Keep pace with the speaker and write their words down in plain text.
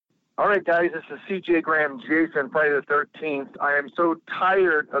All right, guys, this is CJ Graham, Jason, Friday the 13th. I am so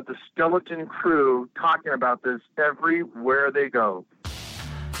tired of the Skeleton Crew talking about this everywhere they go.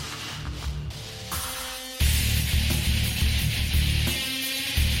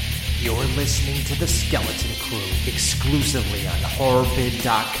 You're listening to The Skeleton Crew exclusively on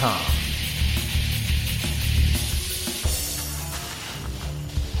HorrorBid.com.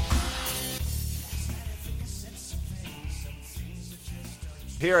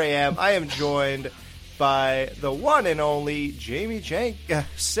 Here I am joined by the one and only Jamie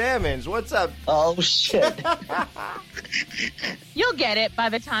Sammons. What's up? Oh shit! You'll get it by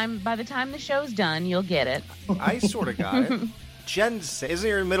the time the show's done. You'll get it. I sort of got it. Jen, isn't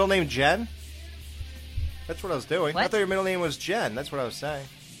your middle name Jen? That's what I was doing. What? I thought your middle name was Jen. That's what I was saying.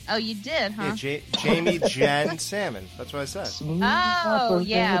 Oh, you did, huh? Yeah, Jamie Jen Salmon. That's what I said. Oh,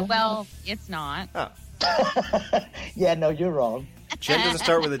 yeah. Well, it's not. Oh. Yeah, no, you're wrong. Jen doesn't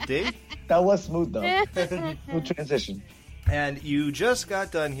start with a D? That was smooth, though. Smooth transition. And you just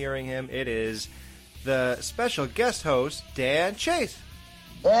got done hearing him. It is the special guest host, Dan Chase.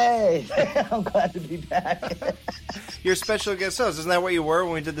 Hey, I'm glad to be back. Your special guest host. Isn't that what you were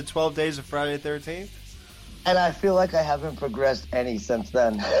when we did the 12 days of Friday the 13th? And I feel like I haven't progressed any since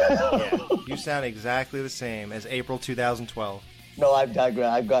then. Yeah, you sound exactly the same as April 2012. No, I've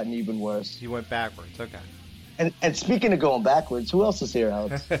digressed. I've gotten even worse. You went backwards. Okay. And speaking of going backwards, who else is here,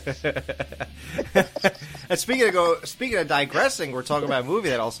 Alex? And speaking of digressing, we're talking about a movie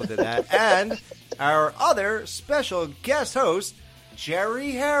that also did that. And our other special guest host,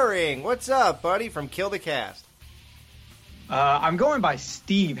 Jerry Herring. What's up, buddy, from Kill the Cast? I'm going by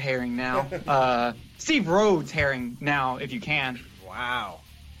Steve Herring now. Steve Rhodes Herring now, if you can. Wow.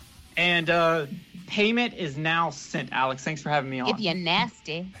 And payment is now sent, Alex. Thanks for having me on. If you're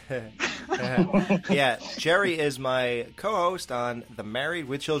nasty. Yeah, Jerry is my co-host on the Married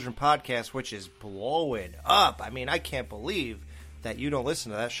with Children podcast, which is blowing up. I mean, I can't believe that you don't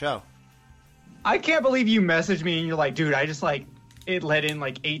listen to that show. I can't believe you messaged me and you're like, dude, I just it let in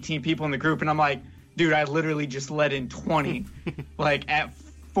 18 people in the group. And I'm like, dude, I literally just let in 20, at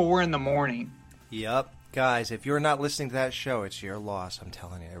 4 a.m. Yep. Guys, if you're not listening to that show, it's your loss. I'm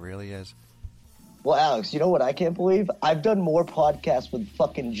telling you, it really is. Well, Alex, you know what I can't believe? I've done more podcasts with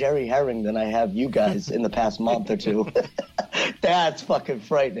fucking Jerry Herring than I have you guys in the past month or two. That's fucking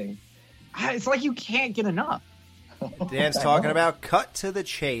frightening. It's like you can't get enough. Dan's talking about Cut to the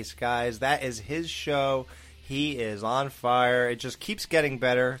Chase, guys. That is his show. He is on fire. It just keeps getting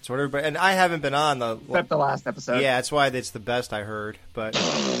better. It's what everybody, and I haven't been on except the last episode. Yeah, that's why it's the best I heard. But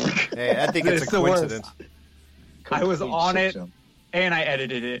hey, I think it's a coincidence. I was on it, and I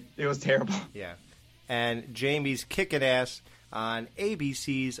edited it. It was terrible. Yeah. And Jamie's kicking ass on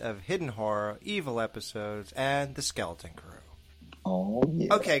ABC's of Hidden Horror, Evil Episodes, and The Skeleton Crew. Oh,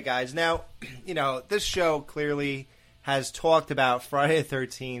 yeah. Okay, guys. Now, this show clearly has talked about Friday the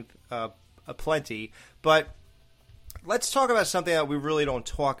 13th plenty, but let's talk about something that we really don't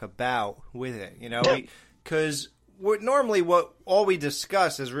talk about with it, because normally all we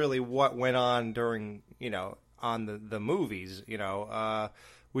discuss is really what went on during, on the movies,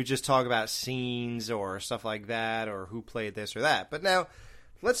 we just talk about scenes or stuff like that or who played this or that. But now,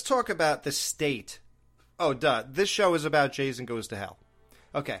 let's talk about the state. Oh, duh. This show is about Jason Goes to Hell.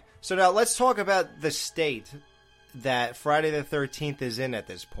 Okay, so now let's talk about the state that Friday the 13th is in at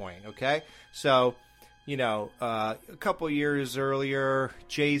this point, okay? So, a couple years earlier,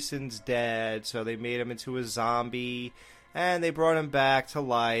 Jason's dead, so they made him into a zombie, and they brought him back to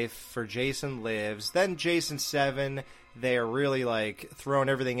life for Jason Lives. Then Jason 7... they're really throwing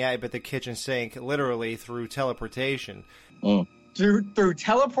everything at you but the kitchen sink, literally through teleportation. Through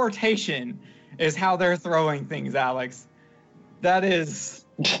teleportation is how they're throwing things, Alex. That is,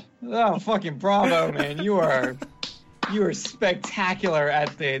 fucking bravo, man! You are spectacular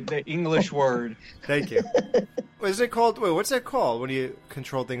at the English word. Thank you. What is it called? Wait, what's that called when you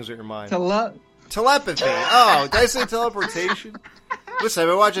control things with your mind? Telepathy. Oh, did I say teleportation? Listen, I've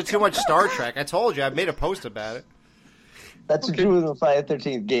been watching too much Star Trek. I told you. I made a post about it. That's okay. True in the Friday the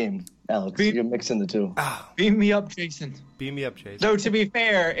 13th game, Alex. You're mixing the two. Oh. Beam me up, Jason. Beam me up, Jason. Though, to be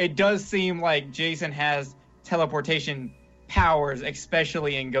fair, it does seem like Jason has teleportation powers,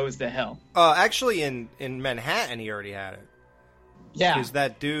 especially in Goes to Hell. Actually, in Manhattan, he already had it. Yeah. Because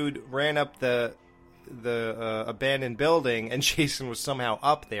that dude ran up the abandoned building, and Jason was somehow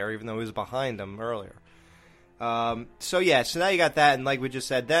up there, even though he was behind him earlier. So now you got that, and like we just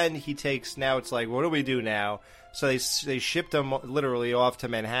said, then he takes, now it's like, what do we do now? So they shipped him literally off to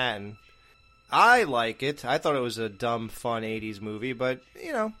Manhattan. I like it. I thought it was a dumb, fun 80s movie, but,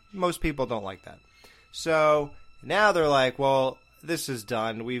 most people don't like that. So now they're like, well, this is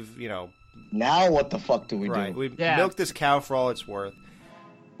done. We've, Now what the fuck do we right. do? We've milked this cow for all it's worth.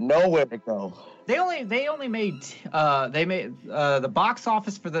 Nowhere to go. They only made the box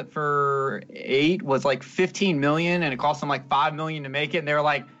office for 8 was like 15 million, and it cost them like 5 million to make it, and they were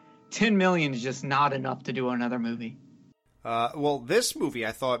like 10 million is just not enough to do another movie. Well, this movie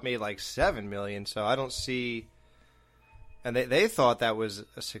I thought made like 7 million, so I don't see. And they thought that was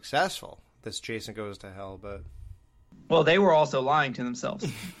successful. This Jason Goes to Hell, but well, they were also lying to themselves.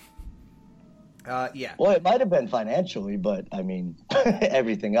 yeah. Well, it might have been financially, but I mean,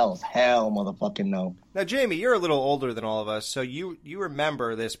 everything else, hell, motherfucking no. Now, Jamie, you're a little older than all of us, so you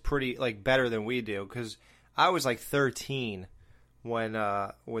remember this pretty better than we do, because I was like 13 when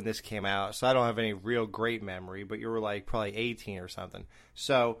this came out, so I don't have any real great memory. But you were like probably 18 or something.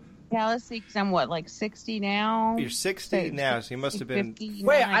 So yeah, let's see, because I'm like 60 now. You're 60 now, so you must have been. 59,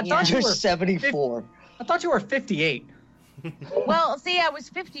 Wait, I thought You're you were 74. I thought you were 58. Well, see, I was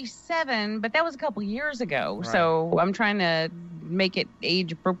 57, but that was a couple years ago. Right. So I'm trying to make it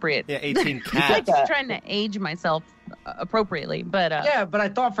age appropriate. Yeah, 18 I'm cats. just trying to age myself appropriately. But Yeah, but I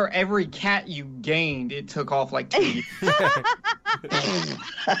thought for every cat you gained, it took off like 2 years.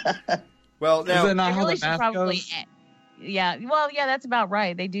 Well, now Is it not I how really the should math probably. goes? Yeah, well, yeah, that's about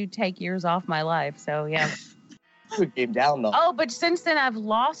right. They do take years off my life, so yeah. We came down though. Oh, but since then I've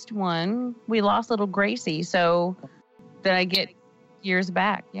lost one. We lost little Gracie, so then I get years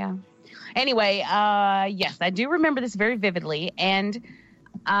back. Yeah. Anyway, yes, I do remember this very vividly, and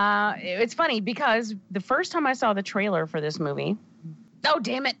it's funny because the first time I saw the trailer for this movie, oh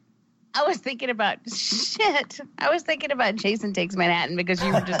damn it, I was thinking about Jason Takes Manhattan, because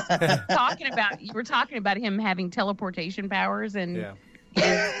you were just talking about him having teleportation powers and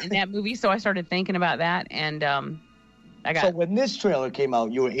in that movie. So I started thinking about that, and So when this trailer came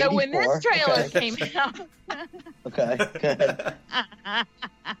out, you were 84. So when this trailer came out, Okay, go ahead.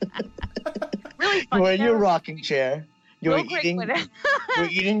 really You funny. were in your though. rocking chair. You were Real quick, eating. You were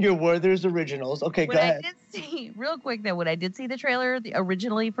eating your Werther's originals. Okay, go When I ahead. did see, real quick though, when I did see the trailer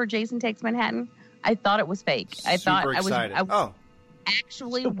originally for Jason Takes Manhattan, I thought it was fake. I thought super excited. I was Oh,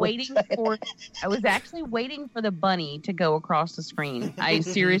 actually waiting for. I was actually waiting for the bunny to go across the screen. I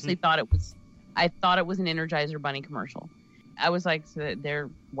seriously thought it was. I thought it was an Energizer Bunny commercial. I was like, so they're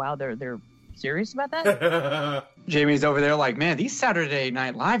serious about that? Jamie's over there like, man, these Saturday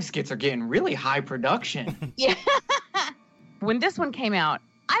Night Live skits are getting really high production. Yeah. When this one came out,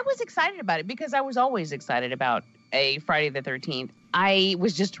 I was excited about it because I was always excited about a Friday the 13th. I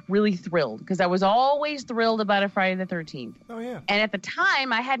was just really thrilled because I was always thrilled about a Friday the 13th. oh yeah. And at the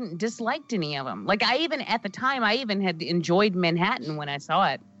time, I hadn't disliked any of them. Like, at the time, I even had enjoyed Manhattan when I saw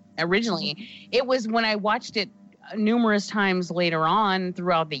it originally. It was when I watched it numerous times later on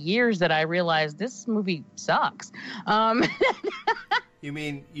throughout the years that I realized this movie sucks. You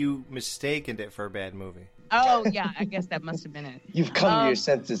mean you mistakened it for a bad movie? Oh, yeah, I guess that must have been it. You've come to your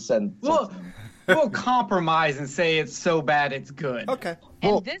senses, son. We'll compromise and say it's so bad it's good. Okay.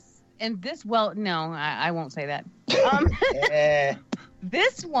 Well- And this, well, no, I won't say that. Eh,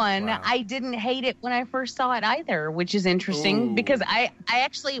 This one, Wow. I didn't hate it when I first saw it either, which is interesting Ooh. because I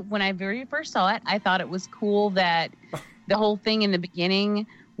actually, when I very first saw it, I thought it was cool that the whole thing in the beginning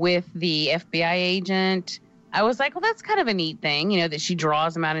with the FBI agent, I was like, well, that's kind of a neat thing, that she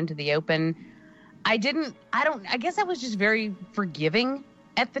draws him out into the open. I guess I was just very forgiving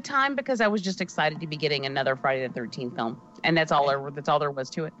at the time because I was just excited to be getting another Friday the 13th film. And that's all there was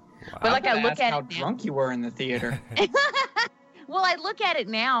to it. Wow. But like I look Ask at how it now, drunk you were in the theater. well, I look at it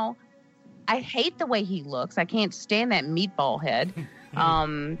now. I hate the way he looks. I can't stand that meatball head.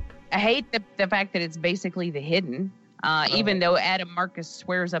 I hate the fact that it's basically The Hidden. Even though Adam Marcus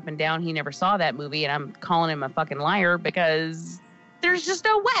swears up and down he never saw that movie, and I'm calling him a fucking liar because there's just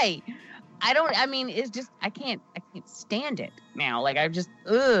no way. It's just I can't stand it now.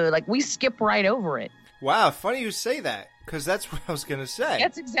 Like we skip right over it. Wow, funny you say that, because that's what I was going to say.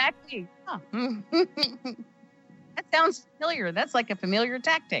 That's exactly. That sounds familiar. That's like a familiar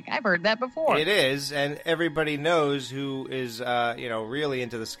tactic. I've heard that before. It is, and everybody knows who is, really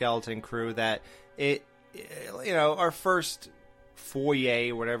into the Skeleton Crew that our first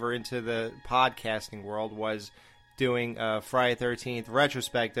foyer, whatever, into the podcasting world was doing Friday 13th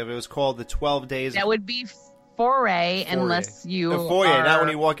retrospective. It was called the 12 Days. That would be foray unless you The foyer, are, not when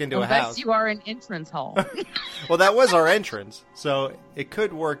you walk into a unless house. you are an entrance hall. Well, that was our entrance, so it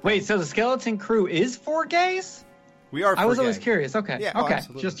could work. Wait, so the Skeleton Crew is for gays? We are. I was for always gay. curious. Okay. Yeah, oh, okay.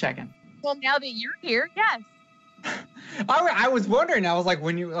 absolutely. Just checking. Well, now that you're here, yes. I was wondering. I was like,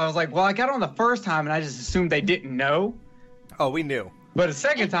 well, I got on the first time and I just assumed they didn't know. Oh, we knew. But the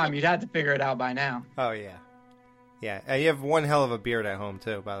second time, you'd have to figure it out by now. Oh yeah, Yeah, and you have one hell of a beard at home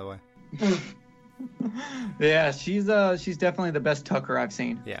too, by the way. Yeah, she's definitely the best Tucker I've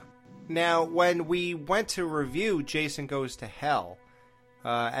seen. Yeah. Now, when we went to review Jason Goes to Hell,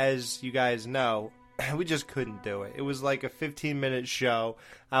 as you guys know, we just couldn't do it. It was like a 15-minute show.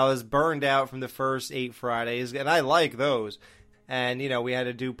 I was burned out from the first 8 Fridays, and I like those. And, we had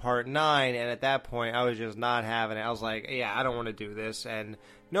to do part 9, and at that point, I was just not having it. I was like, yeah, I don't want to do this. And,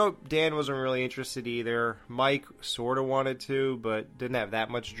 no, Dan wasn't really interested either. Mike sort of wanted to, but didn't have that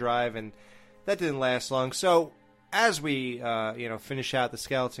much drive, and that didn't last long. So, as we, finish out the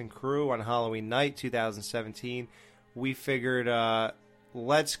Skeleton Crew on Halloween night 2017, we figured,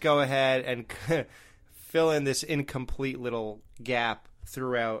 let's go ahead and fill in this incomplete little gap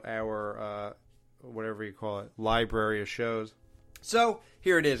throughout our, whatever you call it, library of shows. So,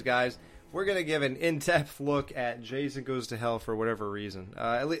 here it is, guys. We're going to give an in-depth look at Jason Goes to Hell for whatever reason.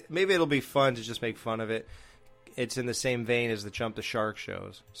 Maybe it'll be fun to just make fun of it. It's in the same vein as the Jump the Shark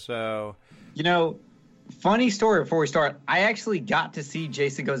shows. So, funny story before we start. I actually got to see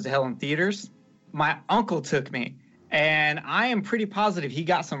Jason Goes to Hell in theaters. My uncle took me, and I am pretty positive he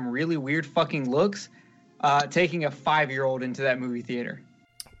got some really weird fucking looks taking a 5-year-old into that movie theater.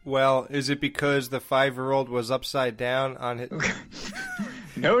 Well, is it because the 5-year-old was upside down on his...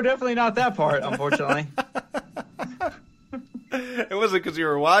 No, definitely not that part, unfortunately. It wasn't because you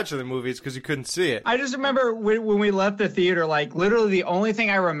were watching the movie, it's because you couldn't see it. I just remember when we left the theater, like, literally the only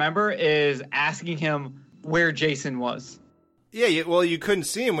thing I remember is asking him where Jason was. Yeah, well, you couldn't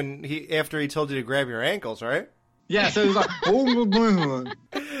see him after he told you to grab your ankles, right? Yeah, so he was like, oh,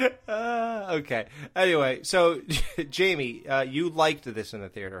 okay. Anyway, so, Jamie, you liked this in the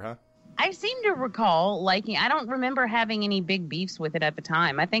theater, huh? I seem to recall liking. I don't remember having any big beefs with it at the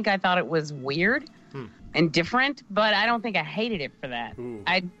time. I think I thought it was weird and different, but I don't think I hated it for that. Ooh.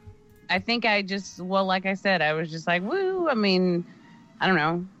 I think I just, like I said, I was just like, woo. I mean, I don't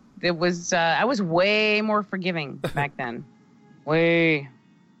know. It was I was way more forgiving back then. Way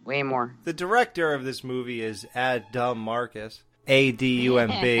more. The director of this movie is Adam Marcus.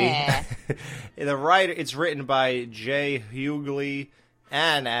 A-D-U-M-B. The writer, it's written by Jay Hughley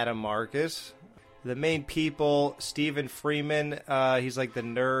and Adam Marcus. The main people, Stephen Freeman, he's like the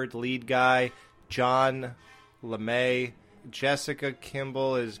nerd lead guy. John LeMay. Jessica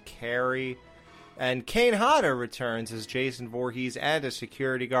Kimball is Carrie. And Kane Hodder returns as Jason Voorhees and a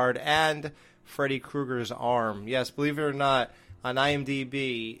security guard and Freddy Krueger's arm. Yes, believe it or not, on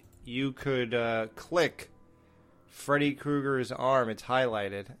IMDb, you could click Freddy Krueger's arm. It's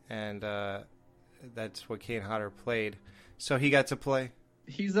highlighted, and that's what Kane Hodder played. So he got to play.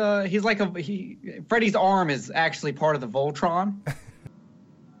 Freddy's arm is actually part of the Voltron.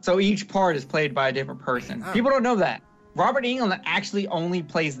 So each part is played by a different person. Oh. People don't know that. Robert Englund actually only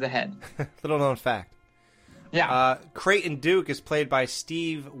plays the head. Little known fact. Yeah. Creighton Duke is played by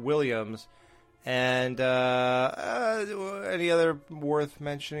Steve Williams. And any other worth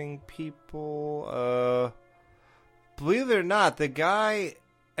mentioning people? Believe it or not, the guy,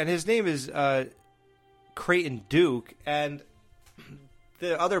 and his name is Creighton Duke, and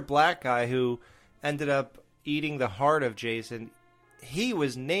the other black guy who ended up eating the heart of Jason, he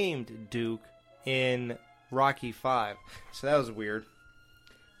was named Duke in Rocky V. So that was weird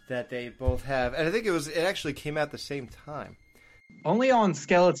that they both have, and I think it actually came out at the same time. Only on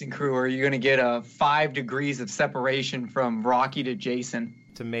Skeleton Crew are you going to get a 5 degrees of separation from Rocky to Jason.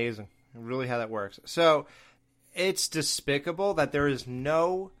 It's amazing, really, how that works. So it's despicable that there is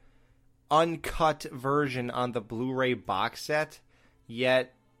no uncut version on the Blu-ray box set,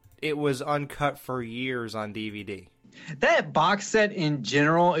 yet it was uncut for years on DVD. That box set in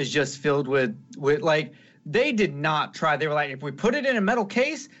general is just filled with like, they did not try. They were like, if we put it in a metal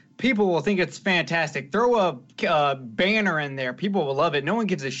case, people will think it's fantastic. Throw a banner in there. People will love it. No one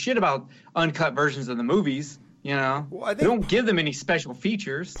gives a shit about uncut versions of the movies, you know? Well, I think they don't give them any special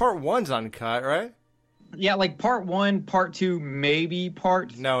features. Part 1's uncut, right? Yeah, like part 1, part 2, maybe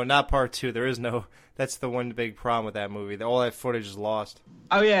part... No, not part 2. There is no... That's the one big problem with that movie. All that footage is lost.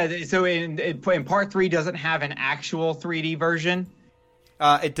 Oh, yeah. So in part 3 doesn't have an actual 3D version?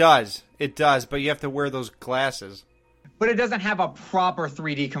 It does. It does, but you have to wear those glasses. But it doesn't have a proper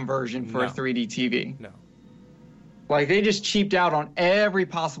 3D conversion for a 3D TV. No. Like, they just cheaped out on every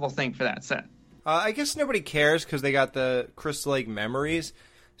possible thing for that set. I guess nobody cares because they got the Crystal Lake Memories.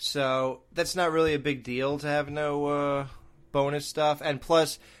 So that's not really a big deal to have no bonus stuff. And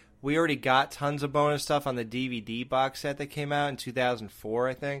plus, we already got tons of bonus stuff on the DVD box set that came out in 2004,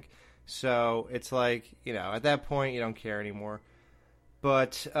 I think. So it's like, you know, at that point, you don't care anymore.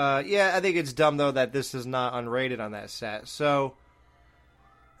 But, yeah, I think it's dumb, though, that this is not unrated on that set. So,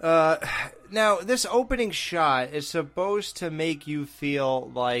 Now, this opening shot is supposed to make you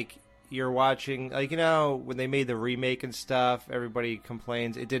feel like you're watching, like, you know, when they made the remake and stuff, everybody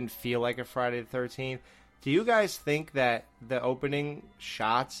complains it didn't feel like a Friday the 13th. Do you guys think that the opening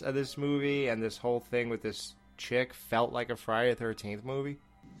shots of this movie and this whole thing with this chick felt like a Friday the 13th movie?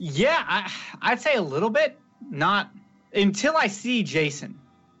 Yeah, I'd say a little bit. Not until I see Jason.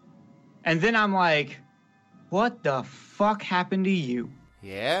 And then I'm like, what the fuck happened to you?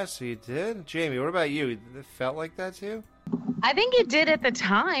 Yeah, so you did? Jamie, what about you? It felt like that too? I think it did at the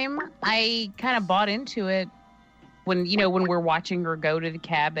time. I kind of bought into it when we're watching her go to the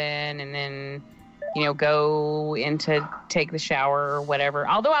cabin and then, go in to take the shower or whatever.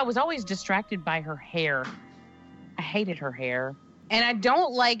 Although I was always distracted by her hair. I hated her hair. And I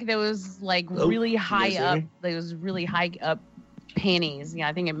don't like those really high up panties.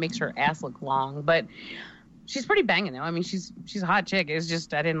 I think it makes her ass look long, but she's pretty banging though. I mean, she's a hot chick. It's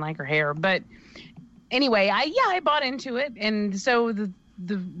just I didn't like her hair, but anyway, I bought into it, and so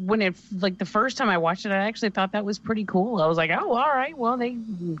when it the first time I watched it, I actually thought that was pretty cool. I was like, oh, all right, well they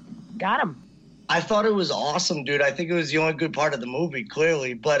got him. I thought it was awesome, dude. I think it was the only good part of the movie,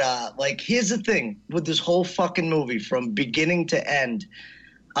 clearly. But here's the thing with this whole fucking movie, from beginning to end.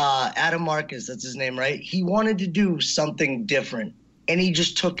 Adam Marcus, that's his name, right? He wanted to do something different, and he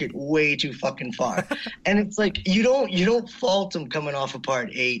just took it way too fucking far. And it's like you don't fault him coming off of Part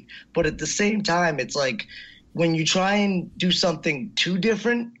 8, but at the same time, it's like when you try and do something too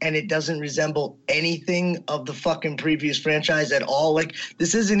different and it doesn't resemble anything of the fucking previous franchise at all. Like,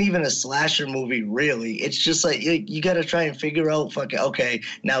 this isn't even a slasher movie, really. It's just like you got to try and figure out, okay,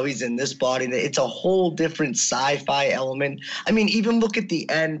 now he's in this body. It's a whole different sci-fi element. I mean, even look at the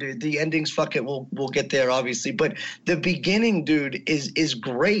end. The ending's we'll get there, obviously. But the beginning, dude, is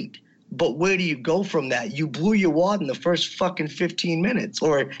great. But where do you go from that? You blew your wad in the first fucking 15 minutes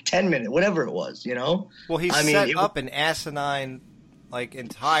or 10 minutes, whatever it was, Well, he set up an asinine,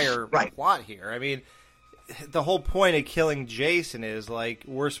 entire plot here. I mean, the whole point of killing Jason is,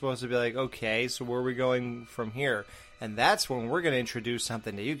 we're supposed to be okay, so where are we going from here? And that's when we're going to introduce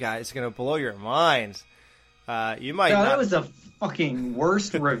something to you guys. It's going to blow your minds. You might not... That was the fucking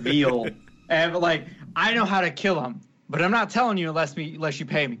worst reveal. And, I know how to kill him. But I'm not telling you unless you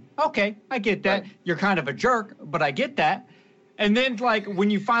pay me. Okay, I get that. Right. You're kind of a jerk, but I get that. And then, when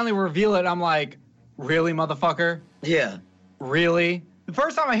you finally reveal it, I'm like, really, motherfucker? Yeah. Really? The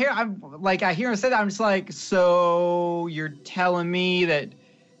first time I hear him say that, I'm just like, so you're telling me that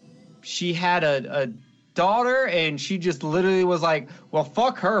she had a daughter and she just literally was like, well,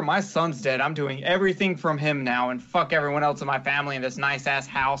 fuck her. My son's dead. I'm doing everything from him now, and fuck everyone else in my family in this nice-ass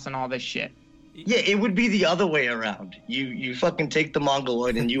house and all this shit. Yeah, it would be the other way around. You fucking take the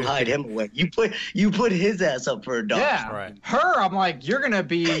Mongoloid and you hide him away. You put his ass up for adoption. Yeah, right. Her, I'm like, you're gonna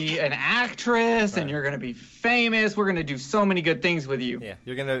be an actress and you're gonna be famous. We're gonna do so many good things with you. Yeah,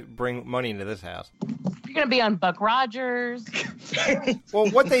 you're gonna bring money into this house. You're gonna be on Buck Rogers. Well,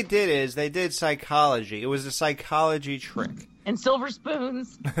 what they did is they did psychology. It was a psychology trick. And silver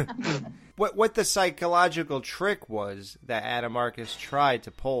spoons. What the psychological trick was that Adam Marcus tried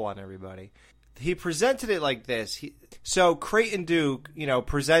to pull on everybody. He presented it like this. So Creighton Duke,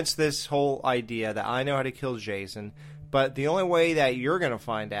 presents this whole idea that I know how to kill Jason, but the only way that you're going to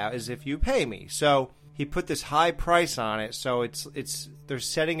find out is if you pay me. So he put this high price on it. So they're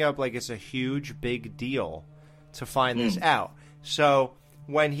setting up like it's a huge, big deal to find this out. So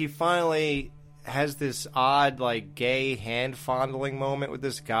when he finally has this odd, gay hand fondling moment with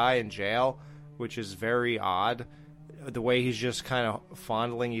this guy in jail, which is very odd. The way he's just kind of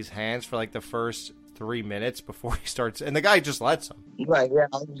fondling his hands for the first 3 minutes before he starts, and the guy just lets him. Right? Yeah.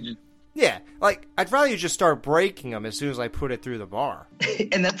 Yeah. I'd rather you just start breaking them as soon as I put it through the bar.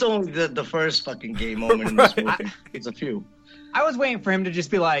 And that's only the first fucking gay moment in this movie. It's a few. I was waiting for him to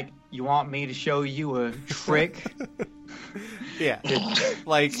just be like, "You want me to show you a trick?" Yeah.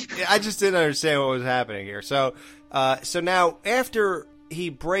 I just didn't understand what was happening here. So now after he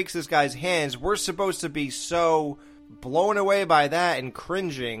breaks this guy's hands, we're supposed to be so blown away by that and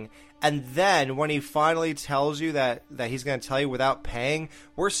cringing, and then when he finally tells you that he's going to tell you without paying,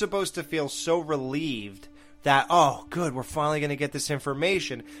 we're supposed to feel so relieved that, oh, good, we're finally going to get this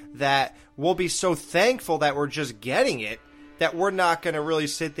information, that we'll be so thankful that we're just getting it, that we're not going to really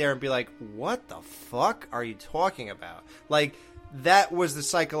sit there and be like, what the fuck are you talking about? That was the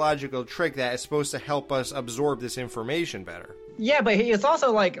psychological trick that is supposed to help us absorb this information better. Yeah, but it's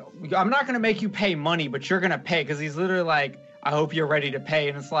also I'm not going to make you pay money, but you're going to pay, because he's literally like, I hope you're ready to pay.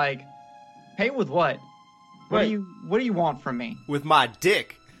 And it's like, pay with what? What do you want from me? With my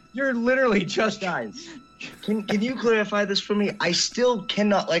dick. You're literally just Can you clarify this for me? I still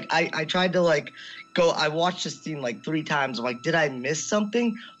cannot, like, I tried to, like, I watched this scene like 3 times. I'm like, did I miss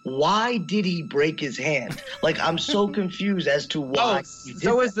something? Why did he break his hand? Like, I'm so confused as to why.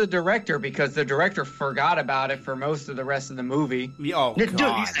 So is the director, because the director forgot about it for most of the rest of the movie. Oh, Dude,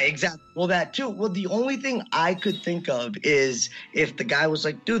 God. yeah, exactly. Well, that too. Well, the only thing I could think of is if the guy was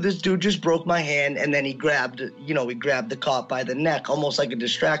like, dude, this dude just broke my hand, and then he grabbed the cop by the neck, almost like a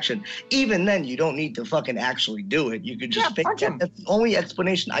distraction. Even then, you don't need to fucking actually do it. You could just fake punch that. him. That's the only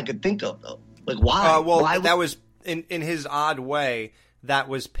explanation I could think of, though. Like, why? That was in his odd way. That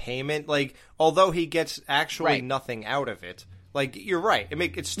was payment. Like, although he gets actually nothing out of it. Like, you're right.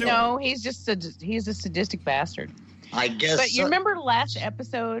 It's stupid. No, he's a sadistic bastard. I guess. But you remember last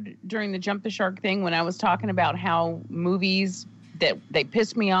episode during the Jump the Shark thing when I was talking about how movies that they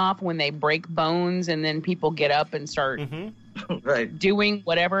piss me off when they break bones and then people get up and start doing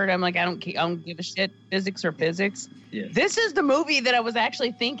whatever. And I'm like, I don't give a shit. Physics or physics. Yeah. This is the movie that I was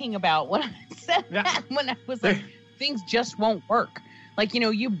actually thinking about when I said that. When I was like, things just won't work. Like,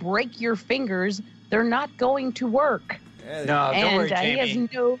 you break your fingers, they're not going to work. No, don't worry, Jamie. He has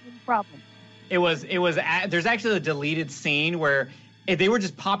no problem. It was. There's actually a deleted scene where they were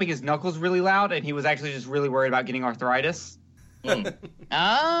just popping his knuckles really loud, and he was actually just really worried about getting arthritis.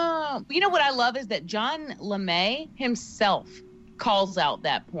 Oh, you know what I love is that John LeMay himself calls out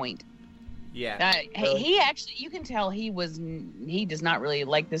that point. Yeah. He actually, you can tell he does not really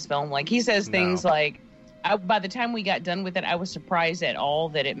like this film. Like, he says things like, by the time we got done with it, I was surprised at all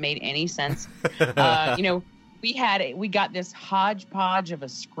that it made any sense. We got this hodgepodge of a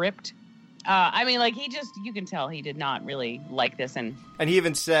script. I mean, like, you can tell he did not really like this. And he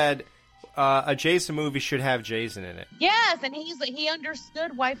even said a Jason movie should have Jason in it. Yes, and he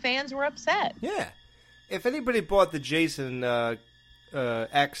understood why fans were upset. Yeah. If anybody bought the Jason X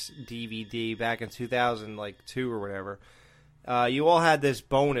DVD back in 2002 or whatever, you all had this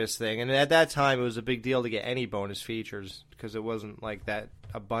bonus thing. And at that time, it was a big deal to get any bonus features because it wasn't like that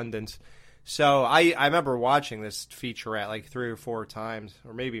abundant. So I remember watching this featurette like 3 or 4 times,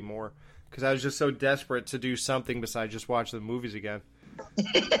 or maybe more, because I was just so desperate to do something besides just watch the movies again.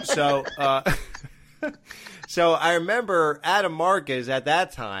 So I remember Adam Marquez at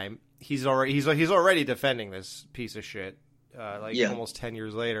that time. He's already defending this piece of shit, almost 10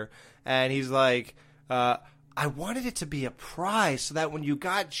 years later, and he's like, I wanted it to be a prize so that when you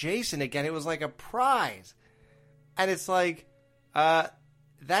got Jason again, it was like a prize, and it's like,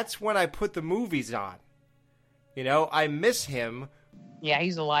 that's when I put the movies on. I miss him. Yeah,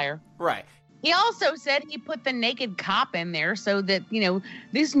 he's a liar. Right. He also said he put the naked cop in there so that,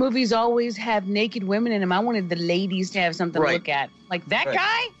 these movies always have naked women in them. I wanted the ladies to have something to look at. Like, that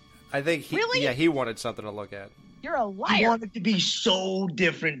guy? I think he wanted something to look at. You're a liar. I wanted to be so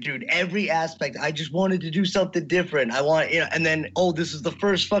different, dude. Every aspect. I just wanted to do something different. And then, this is the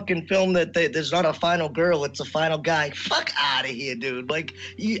first fucking film that there's not a final girl, it's a final guy. Fuck out of here, dude. Like,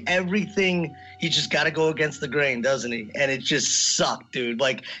 everything, he just got to go against the grain, doesn't he? And it just sucked, dude.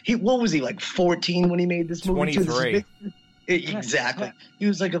 Like, what was he, like 14 when he made this movie? 23. Exactly. He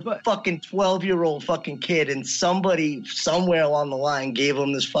was like a fucking 12-year-old fucking kid, and somebody somewhere along the line gave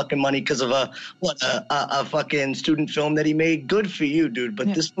him this fucking money because of a fucking student film that he made. Good for you, dude.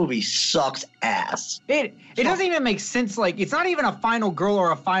 But this movie sucks ass. It doesn't even make sense. Like, it's not even a final girl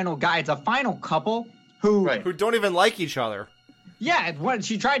or a final guy. It's a final couple who don't even like each other. Yeah,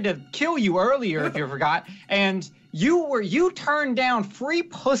 she tried to kill you earlier, if you forgot, and you turned down free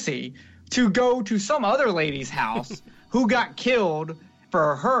pussy to go to some other lady's house who got killed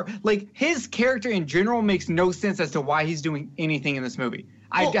for her. Like, his character in general makes no sense as to why he's doing anything in this movie.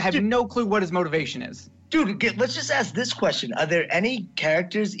 I have no clue what his motivation is. Dude, let's just ask this question. Are there any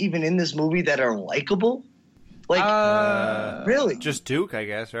characters even in this movie that are likable? Like, really? Just Duke, I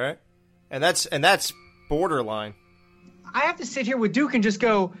guess, right? And that's borderline. I have to sit here with Duke and just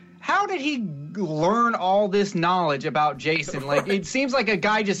go, how did he learn all this knowledge about Jason? Like, it seems like a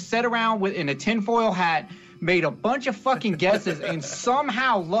guy just sat around in a tinfoil hat, made a bunch of fucking guesses, and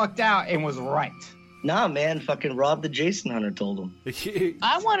somehow lucked out and was right. Nah, man, fucking Rob the Jason Hunter told him.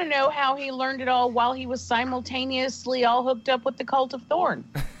 I want to know how he learned it all while he was simultaneously all hooked up with the Cult of Thorn.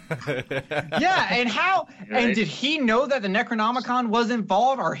 Yeah, and how? Right. And did he know that the Necronomicon was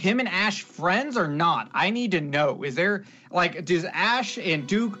involved? Are him and Ash friends or not? I need to know. Is there, like, does Ash and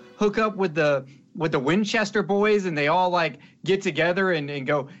Duke hook up with the Winchester boys and they all, like, get together and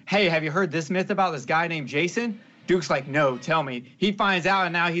go, hey, have you heard this myth about this guy named Jason? Duke's like, no, tell me. He finds out,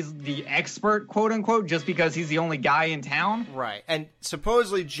 and now he's the expert, quote unquote, just because he's the only guy in town. Right. And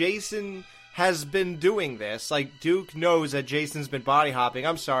supposedly Jason has been doing this. Like, Duke knows that Jason's been body hopping.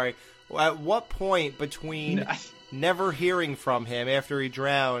 I'm sorry. At what point between never hearing from him after he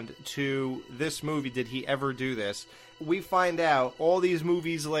drowned to this movie did he ever do this? We find out all these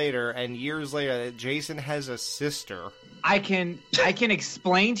movies later and years later that Jason has a sister. I can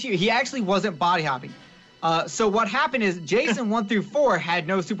explain to you. He actually wasn't body hopping. So what happened is Jason 1 through 4 had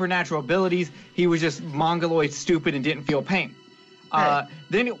no supernatural abilities. He was just mongoloid stupid and didn't feel pain.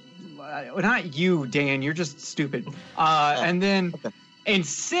 Then, not you, Dan. You're just stupid. And then in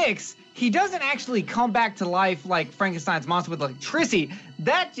 6, he doesn't actually come back to life like Frankenstein's monster with electricity.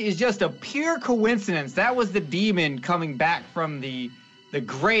 That is just a pure coincidence. That was the demon coming back from the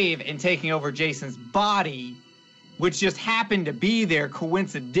grave and taking over Jason's body, which just happened to be there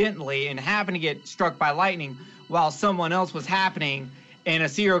coincidentally and happened to get struck by lightning while someone else was happening in a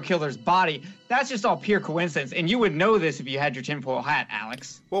serial killer's body. That's just all pure coincidence. And you would know this if you had your tinfoil hat,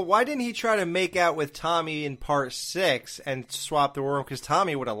 Alex. Well, why didn't he try to make out with Tommy in part 6 and swap the room? Because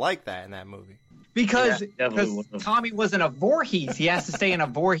Tommy would have liked that in that movie. Because Tommy wasn't a Voorhees. He has to stay in a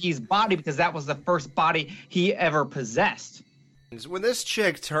Voorhees body because that was the first body he ever possessed. When this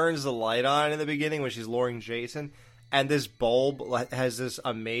chick turns the light on in the beginning when she's luring Jason, and this bulb has this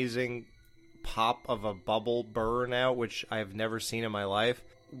amazing pop of a bubble burn out, which I've never seen in my life.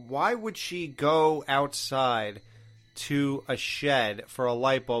 Why would she go outside to a shed for a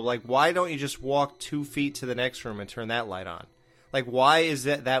light bulb? Like, why don't you just walk 2 feet to the next room and turn that light on? Like, why is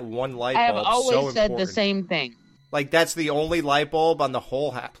that one light bulb so important? I have always said the same thing. Like, that's the only light bulb on the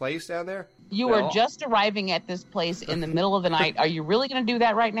whole place down there? You are just arriving at this place in the middle of the night. Are you really going to do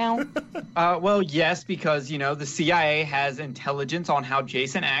that right now? Well, yes, because, the CIA has intelligence on how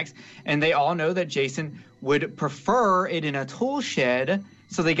Jason acts, and they all know that Jason would prefer it in a tool shed,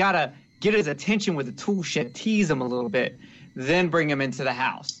 so they got to get his attention with the tool shed, tease him a little bit, then bring him into the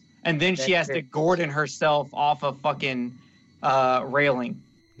house. And then she has to Gordon herself off a fucking railing.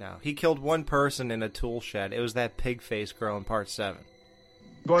 No, he killed one person in a tool shed. It was that pig-faced girl in part 7.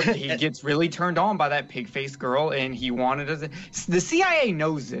 But he gets really turned on by that pig-faced girl, and he wanted to... The CIA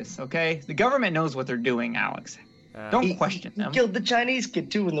knows this, okay? The government knows what they're doing, Alex. Don't question them. He killed the Chinese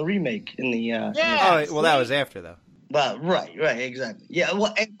kid, too, in the remake. Yeah. Oh, well, that was after, though. Well, right, exactly. Yeah,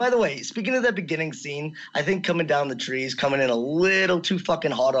 well, and by the way, speaking of that beginning scene, I think coming down the trees, coming in a little too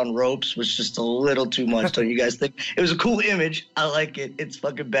fucking hot on ropes was just a little too much, don't you guys think? It was a cool image. I like it. It's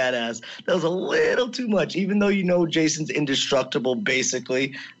fucking badass. That was a little too much. Even though Jason's indestructible,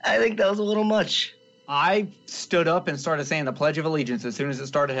 basically, I think that was a little much. I stood up and started saying the Pledge of Allegiance as soon as it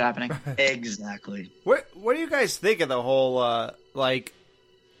started happening. Exactly. What do you guys think of the whole,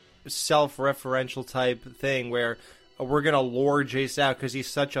 self-referential type thing where we're going to lure Jason out because he's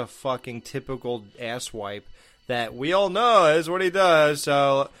such a fucking typical asswipe that we all know is what he does,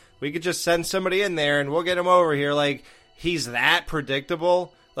 so we could just send somebody in there and we'll get him over here. Like, he's that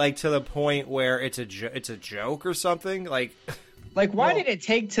predictable, like, to the point where it's a joke or something? Like, why did it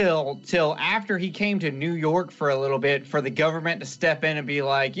take till after he came to New York for a little bit for the government to step in and be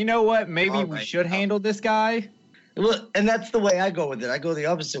like, you know what, maybe we should handle this guy? Look, and that's the way I go with it. I go the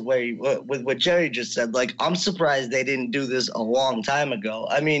opposite way with what Jerry just said. Like, I'm surprised they didn't do this a long time ago.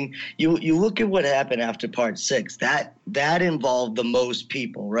 I mean, you look at what happened after Part 6. That involved the most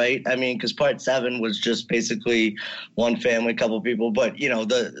people, right? I mean, because Part 7 was just basically one family, couple people. But,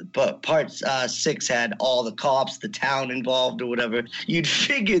 Part 6 had all the cops, the town involved or whatever. You'd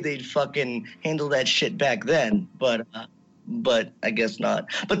figure they'd fucking handle that shit back then. But I guess not.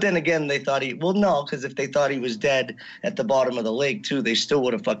 But then again, they thought no, because if they thought he was dead at the bottom of the lake too, they still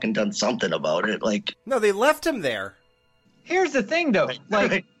would have fucking done something about it. Like, no, they left him there. Here's the thing, though.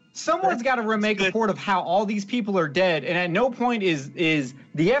 Someone's got to make a report of how all these people are dead, and at no point is the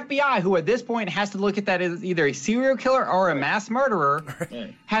FBI, who at this point has to look at that as either a serial killer or a mass murderer,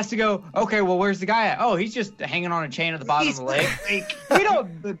 has to go, okay, well, where's the guy at? Oh, he's just hanging on a chain at the bottom of the lake. We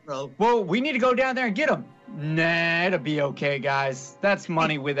don't. Well, we need to go down there and get him. Nah, it'll be okay, guys. That's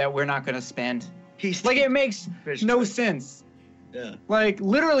money that we're not going to spend. It makes no sense. Yeah. Like,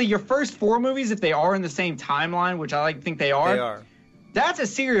 literally, your first 4 movies, if they are in the same timeline, which I think they are. They are. That's a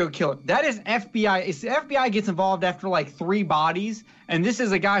serial killer. That is FBI. If the FBI gets involved after, 3 bodies, and this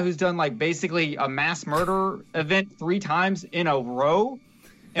is a guy who's done, basically a mass murder event 3 times in a row,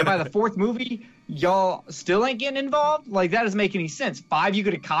 and by the 4th movie, y'all still ain't getting involved? That doesn't make any sense. 5, you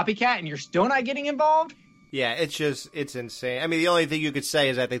get a copycat, and you're still not getting involved? Yeah, it's insane. I mean, the only thing you could say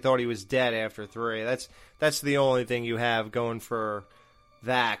is that they thought he was dead after 3. That's the only thing you have going for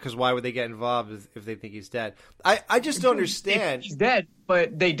that, because why would they get involved if they think he's dead? I just don't understand. He's dead,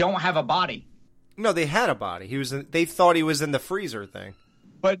 but they don't have a body. No, they had a body. They thought he was in the freezer thing.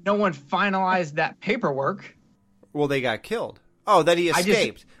 But no one finalized that paperwork. Well, they got killed. Oh, that he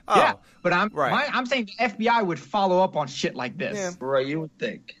escaped. Yeah, but right. I'm saying the FBI would follow up on shit like this. Yeah. Right, you would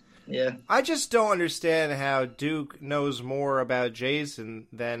think. Yeah. I just don't understand how Duke knows more about Jason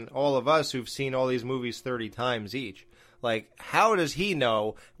than all of us who've seen all these movies 30 times each. Like, how does he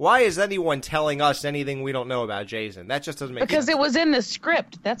know? Why is anyone telling us anything we don't know about Jason? That just doesn't make sense. Because it was in the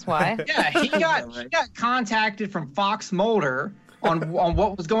script. That's why. Yeah, he got contacted from Fox Mulder on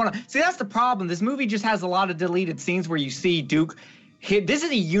what was going on. See, that's the problem. This movie just has a lot of deleted scenes where you see Duke. This is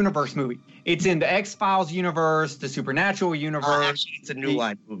a universe movie. It's in the X-Files universe, the Supernatural universe. Actually, it's a New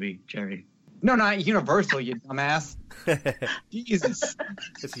Line movie, Jerry. No, not Universal, you dumbass. Jesus.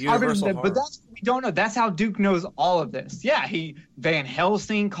 It's Universal But that's what we don't know. That's how Duke knows all of this. Yeah, Van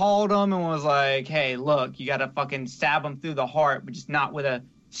Helsing called him and was like, hey, look, you got to fucking stab him through the heart, but just not with a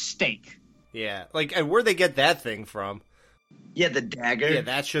stake. Yeah, like, and where'd they get that thing from? Yeah, the dagger. Yeah,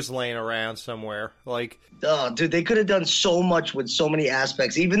 that's just laying around somewhere. Like, oh, dude, they could have done so much with so many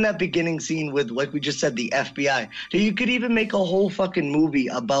aspects. Even that beginning scene with, like we just said, the FBI. Dude, you could even make a whole fucking movie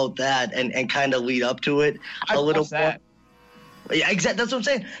about that and kind of lead up to it a little more. Yeah, exactly. That's what I'm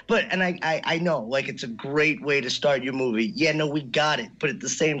saying. But and I know, like, it's a great way to start your movie. Yeah, no, we got it. But at the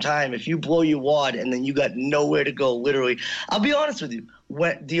same time, if you blow your wad and then you got nowhere to go, literally, I'll be honest with you.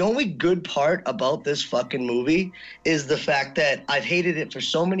 The only good part about this fucking movie is the fact that I've hated it for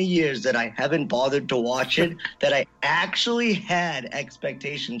so many years that I haven't bothered to watch it, that I actually had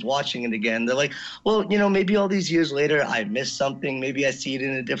expectations watching it again. They're like, well, you know, maybe all these years later I missed something. Maybe I see it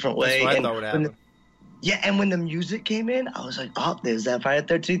in a different way. That's what I thought would happen. And when the music came in, I was like, oh, there's that Friday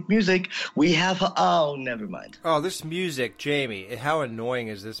the 13th music. We have, oh, never mind. Oh, this music, Jamie, how annoying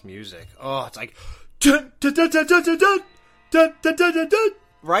is this music? Oh, it's like, dun, dun, dun, dun, dun, dun, dun. Dun, dun, dun, dun, dun.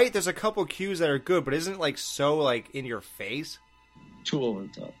 Right? There's a couple cues that are good, but isn't it like so like in your face? Too over the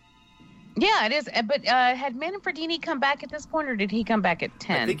top. Yeah, it is. But had Manfredini come back at this point, or did he come back at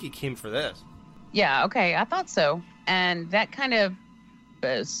 10? I think he came for this. Yeah, okay. I thought so. And that kind of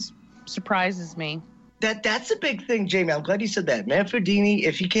surprises me. That's a big thing, Jamie. I'm glad you said that. Manfredini,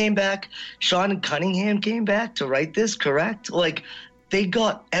 if he came back, Sean Cunningham came back to write this, correct? Like, they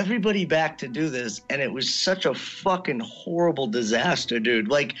got everybody back to do this, and it was such a fucking horrible disaster, dude.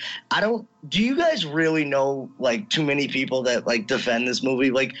 Like, do you guys really know, like, too many people that, like, defend this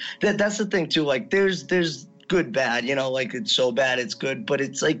movie? Like, that's the thing, too. Like, there's good, bad, you know, like, it's so bad it's good, but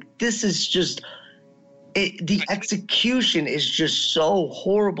it's like, this is just... the execution is just so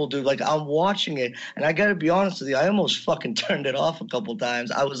horrible, dude. Like, I'm watching it, and I gotta be honest with you, I almost fucking turned it off a couple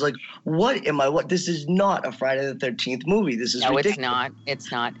times. I was like, what? This is not a Friday the 13th movie. This is ridiculous. It's not.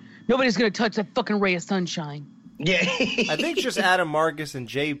 It's not. Nobody's gonna touch a fucking ray of sunshine. Yeah. I think just Adam Marcus and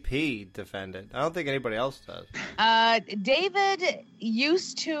JP defend it. I don't think anybody else does. David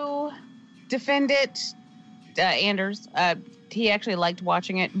used to defend it, Anders. He actually liked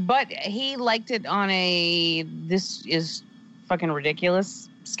watching it, but he liked it on a this is fucking ridiculous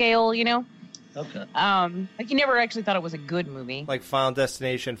scale, you know? Okay. Like, he never actually thought it was a good movie. Like Final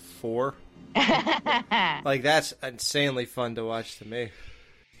Destination 4? Like, that's insanely fun to watch to me.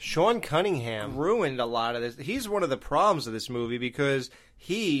 Sean Cunningham ruined a lot of this. He's one of the problems of this movie because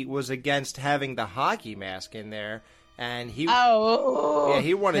he was against having the hockey mask in there, and he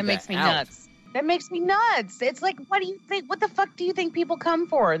he wanted that makes me out. nuts. That makes me nuts. It's like, what do you think? What the fuck do you think people come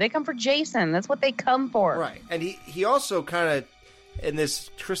for? They come for Jason. That's what they come for. Right. And he also kind of, in this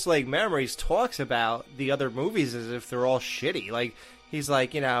Chris Lake Memories, talks about the other movies as if they're all shitty. Like, he's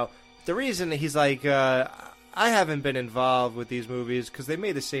like, you know, the reason he's like, I haven't been involved with these movies because they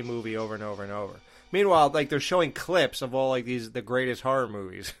made the same movie over and over and over. Meanwhile, like, they're showing clips of all, like, the greatest horror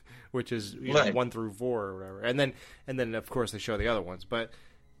movies, which is, you know, 1 through 4 or whatever. And then, of course, they show the other ones. But,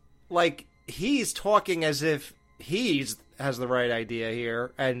 like, he's talking as if he has the right idea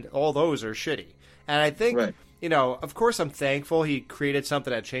here, and all those are shitty. And I think, you know, of course I'm thankful he created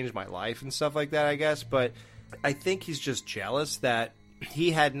something that changed my life and stuff like that, I guess, but I think he's just jealous that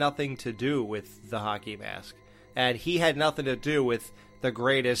he had nothing to do with the hockey mask, and he had nothing to do with the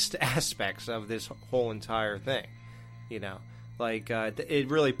greatest aspects of this whole entire thing, you know? Like, it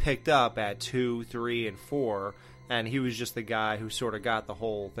really picked up at 2, 3, and 4, and he was just the guy who sort of got the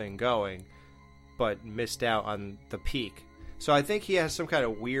whole thing going, but missed out on the peak. So I think he has some kind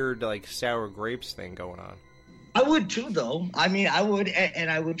of weird, like, sour grapes thing going on. I would too, though. I mean, I would,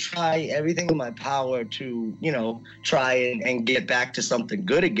 and I would try everything in my power to, you know, try and get back to something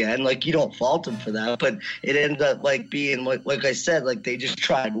good again. Like, you don't fault him for that, but it ended up, like, being, like I said, like, they just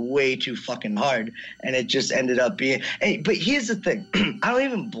tried way too fucking hard, and it just ended up being... Hey, but here's the thing. I don't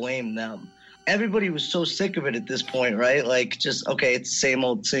even blame them. everybody was so sick of it at this point, right? Like, just, okay, it's same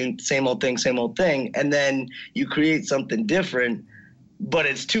old thing, same old thing. And then you create something different, but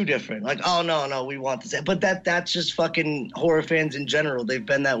it's too different. Like, oh, no, we want this. But that's just fucking horror fans in general. They've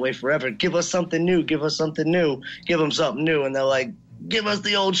been that way forever. Give us something new. Give them something new. And they're like, give us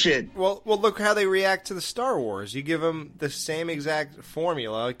the old shit. Well, look how they react to the Star Wars. You give them the same exact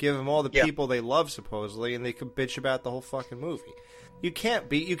formula, give them all the people they love, supposedly, and they can bitch about the whole fucking movie. You can't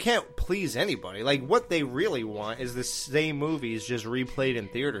please anybody. Like, what they really want is the same movies just replayed in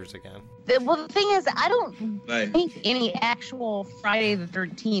theaters again. Well, the thing is, I don't think any actual Friday the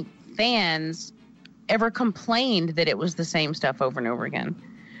 13th fans ever complained that it was the same stuff over and over again.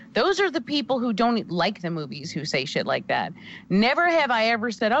 Those are the people who don't like the movies who say shit like that. Never have I ever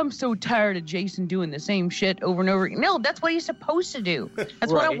said, I'm so tired of Jason doing the same shit over and over again. No, that's what he's supposed to do.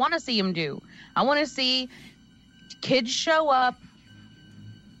 That's what I want to see him do. I want to see kids show up.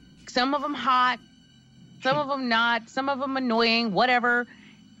 Some of them hot, some of them not, some of them annoying, whatever.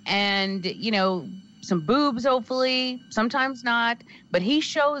 And, some boobs, hopefully, sometimes not. But he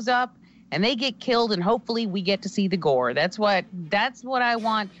shows up and they get killed and hopefully we get to see the gore. That's what I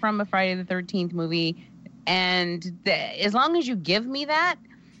want from a Friday the 13th movie. And as long as you give me that,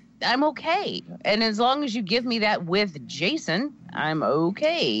 I'm okay. And as long as you give me that with Jason, I'm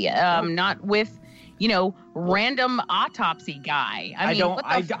okay. Not with... random autopsy guy. I mean, what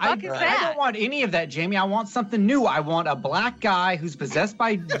the fuck is that? I don't want any of that, Jamie. I want something new. I want a black guy who's possessed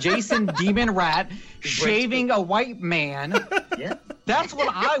by Jason Demon Rat shaving a white man. Yeah. That's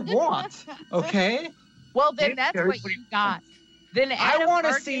what I want. Okay? Well, then that's what you got. Then Adam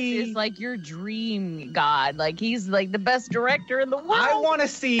Marcus is like your dream god. Like, he's like the best director in the world. I want to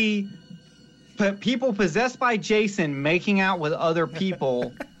see people possessed by Jason making out with other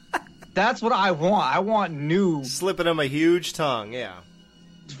people. That's what I want. I want new. Slipping him a huge tongue, yeah.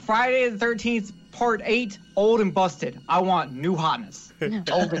 Friday the 13th, Part 8, Old and Busted. I want new hotness.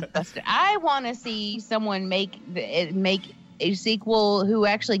 Old and Busted. I want to see someone make a sequel who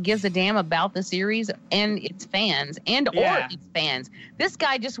actually gives a damn about the series and its fans or its fans. This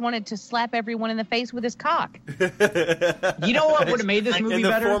guy just wanted to slap everyone in the face with his cock. You know what would have made this movie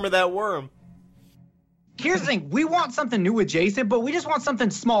better? In the form of that worm. Here's the thing. We want something new with Jason, but we just want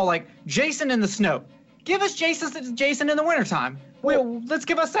something small, like Jason in the snow. Give us Jason in the wintertime. Let's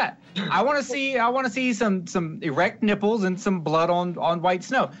give us that. I want to see some erect nipples and some blood on white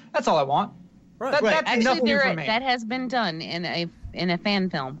snow. That's all I want. Right. That's actually that has been done in a fan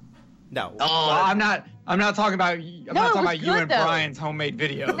film. No. Oh, well, I'm not talking about you and Brian's homemade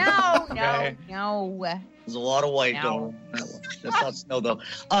video. No. There's a lot of white going on. That's not snow, though.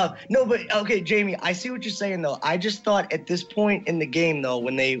 No, but okay, Jamie, I see what you're saying, though. I just thought at this point in the game, though,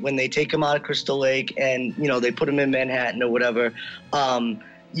 when they take him out of Crystal Lake and they put him in Manhattan or whatever,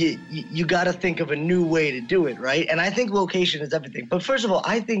 you got to think of a new way to do it, right? And I think location is everything. But first of all,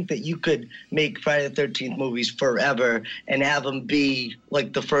 I think that you could make Friday the 13th movies forever and have them be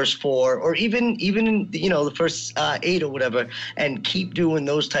like the first 4 or even the first 8 or whatever, and keep doing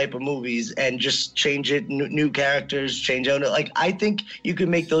those type of movies and just change it, new characters, change out. Like, I think you could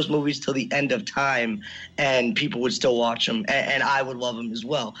make those movies till the end of time and people would still watch them, and I would love them as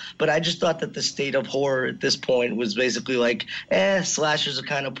well. But I just thought that the state of horror at this point was basically like, slashers are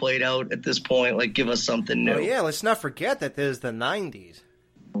kind of played out at this point. Like, give us something new. Oh yeah, let's not forget that there's the 90s.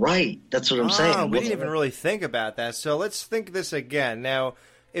 Right, that's what I'm saying. We didn't even really think about that. So let's think this again. Now,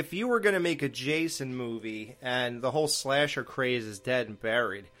 if you were going to make a Jason movie and the whole slasher craze is dead and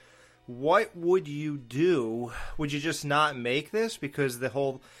buried, what would you do? Would you just not make this because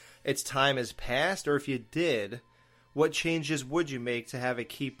its time has passed? Or if you did, what changes would you make to have it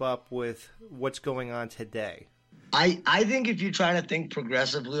keep up with what's going on today? I think if you're trying to think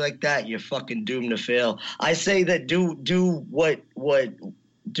progressively like that, you're fucking doomed to fail. I say that do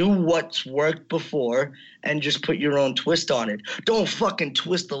what's worked before and just put your own twist on it. Don't fucking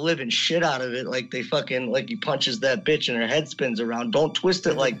twist the living shit out of it like he punches that bitch and her head spins around. Don't twist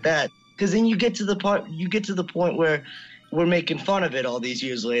it like that, because then you get to the point where we're making fun of it all these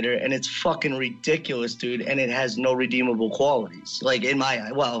years later, and it's fucking ridiculous, dude, and it has no redeemable qualities. Like, in my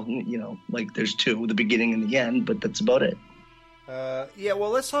eye, well, like, there's 2, the beginning and the end, but that's about it. Yeah,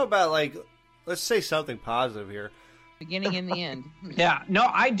 well, let's talk about, let's say something positive here. Beginning and the end. Yeah, no,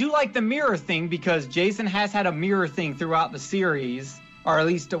 I do like the mirror thing, because Jason has had a mirror thing throughout the series, or at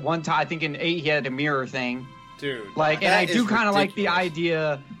least at one time. I think in 8 he had a mirror thing. Dude. And I do kind of like the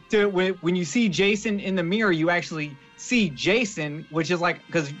idea to when you see Jason in the mirror, you actually see Jason, which is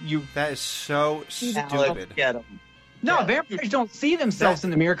because that is so stupid. No, vampires don't see themselves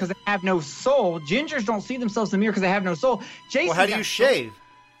in the mirror because they have no soul. Gingers don't see themselves in the mirror because they have no soul. Jason. Well, how do you shave?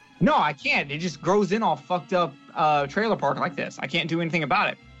 No, I can't. It just grows in all fucked up trailer park like this. I can't do anything about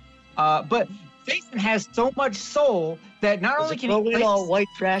it. But Jason has so much soul that not only can he grow in all white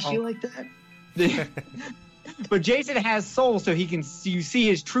trashy like that? But Jason has soul, so you see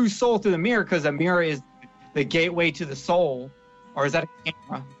his true soul through the mirror, because the mirror is the gateway to the soul. Or is that a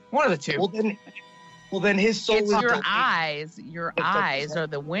camera? One of the two. Well, then his soul It's is your eyes. Your eyes are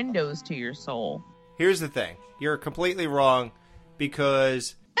the windows to your soul. Here's the thing. You're completely wrong,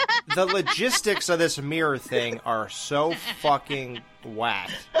 because the logistics of this mirror thing are so fucking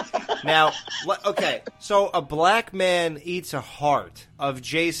whacked. Now, okay, so a black man eats a heart of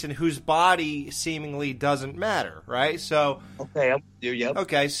Jason whose body seemingly doesn't matter, right? So, okay, yep.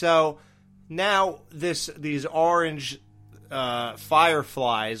 Okay, so now these orange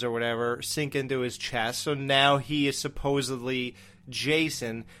fireflies or whatever sink into his chest, so now he is supposedly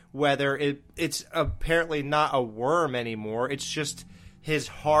Jason, whether it's apparently not a worm anymore, it's just his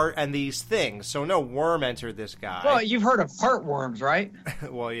heart and these things. So no worm entered this guy. Well, you've heard of heartworms, right?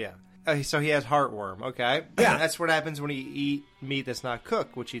 Well, yeah. So he has heartworm, okay? Yeah. That's what happens when you eat meat that's not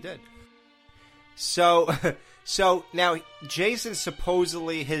cooked, which he did. So now Jason,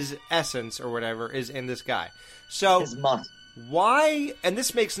 supposedly his essence or whatever is in this guy. So his muscle. Why? And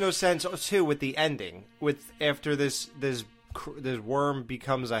this makes no sense too with the ending. With after this worm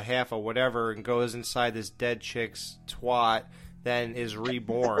becomes a half of whatever and goes inside this dead chick's twat, then is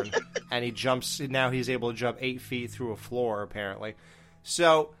reborn, and he jumps. Now he's able to jump 8 feet through a floor, apparently.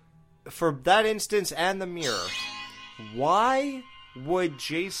 So, for that instance and the mirror, why would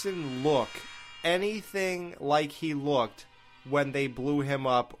Jason look anything like he looked when they blew him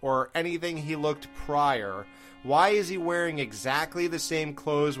up, or anything he looked prior? Why is he wearing exactly the same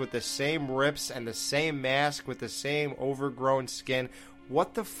clothes with the same rips and the same mask with the same overgrown skin?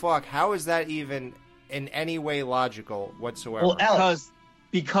 What the fuck? How is that even in any way logical whatsoever? Well, Alex,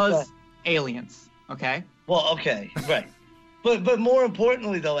 because aliens, okay? Well, okay, right. But more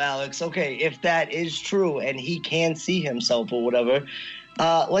importantly, though, Alex, okay, if that is true and he can see himself or whatever,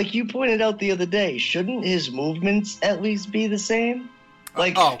 like you pointed out the other day, shouldn't his movements at least be the same?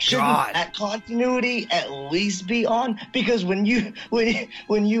 Like, shouldn't that continuity at least be on? Because when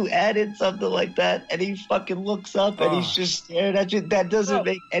you added something like that and he fucking looks up and he's just staring at you, that doesn't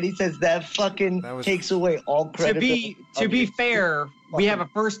make any sense. That fucking takes away all credit. To be fair, we have a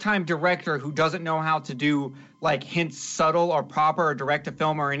first-time director who doesn't know how to do like hints subtle or proper or direct a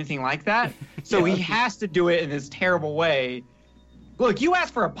film or anything like that. So he has to do it in this terrible way. Look, you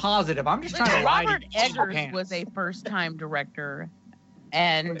asked for a positive. I'm just trying to lie to Robert Eggers was a first-time director.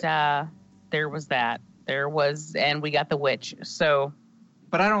 And there was that. And we got The Witch. So,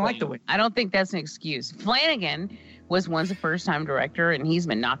 but I don't like The Witch. I don't think that's an excuse. Flanagan was once a first-time director, and he's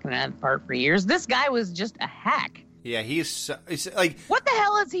been knocking it out of the park for years. This guy was just a hack. Yeah, he's like. What the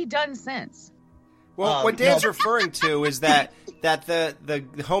hell has he done since? Well, what Dan's referring to is that the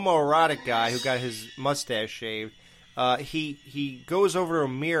homoerotic guy who got his mustache shaved. He goes over to a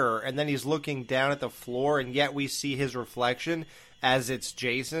mirror and then he's looking down at the floor, and yet we see his reflection as it's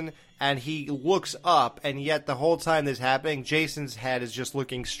Jason, and he looks up, and yet the whole time this is happening, Jason's head is just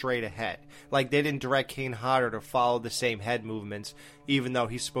looking straight ahead. Like, they didn't direct Kane Hodder to follow the same head movements, even though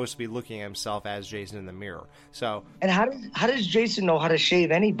he's supposed to be looking at himself as Jason in the mirror. So, and how does Jason know how to shave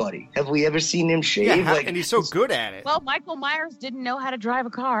anybody? Have we ever seen him shave? Yeah, and he's so good at it. Well, Michael Myers didn't know how to drive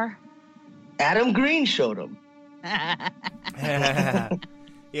a car. Adam Green showed him.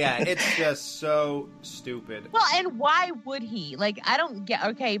 Yeah, it's just so stupid. Well, and why would he? Like, I don't get.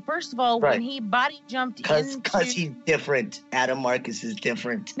 Okay, first of all, when he body jumped because he's different. Adam Marcus is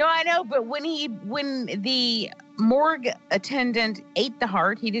different. No, I know, but when the morgue attendant ate the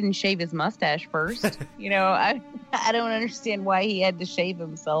heart, he didn't shave his mustache first. You know, I don't understand why he had to shave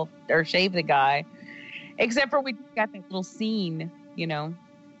himself or shave the guy, except for we got that little scene, you know.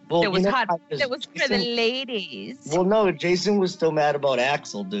 Well, it was hot. It was for the ladies. Well, no, Jason was still mad about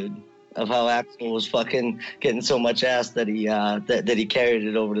Axel, dude. Of how Axel was fucking getting so much ass that he that he carried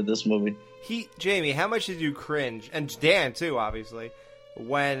it over to this movie. Jamie, how much did you cringe, and Dan too, obviously,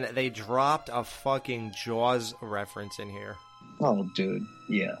 when they dropped a fucking Jaws reference in here? Oh, dude,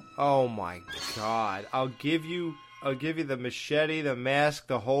 yeah. Oh my god! I'll give you the machete, the mask,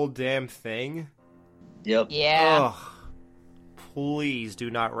 the whole damn thing. Yep. Yeah. Ugh. Please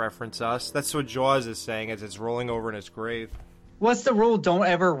do not reference us. That's what Jaws is saying as it's rolling over in its grave. What's the rule? Don't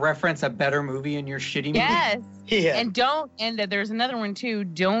ever reference a better movie in your shitty movie. Yes. Yeah. And there's another one too.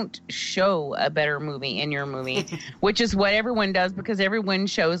 Don't show a better movie in your movie, which is what everyone does, because everyone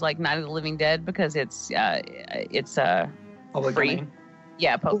shows like Night of the Living Dead because it's Public free. domain.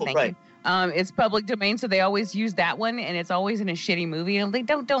 Yeah, thank you. It's public domain, so they always use that one, and it's always in a shitty movie. And they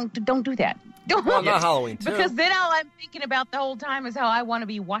don't do that. Don't. Well, not Halloween 2. Because then all I'm thinking about the whole time is how I want to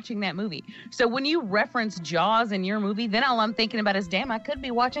be watching that movie. So when you reference Jaws in your movie, then all I'm thinking about is, damn, I could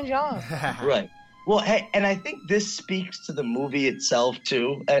be watching Jaws. Right. Well, hey, and I think this speaks to the movie itself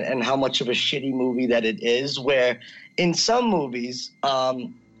too, and how much of a shitty movie that it is. Where in some movies, the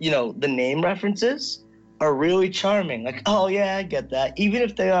name references are really charming. Like, oh yeah, I get that. Even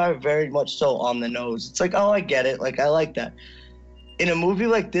if they are very much so on the nose, it's like, oh, I get it. Like, I like that. In a movie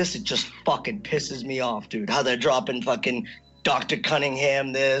like this, it just fucking pisses me off, dude. How they're dropping fucking Dr.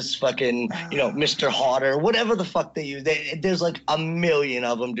 Cunningham, this fucking, Mr. Hodder, whatever the fuck they use. There's like a million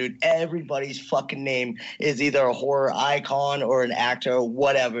of them, dude. Everybody's fucking name is either a horror icon or an actor or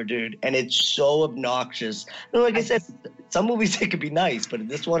whatever, dude. And it's so obnoxious. And like I said, some movies they could be nice, but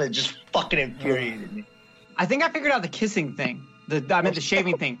this one it just fucking infuriated me. I think I figured out the kissing thing. The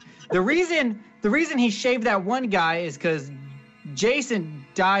shaving thing. The reason he shaved that one guy is because Jason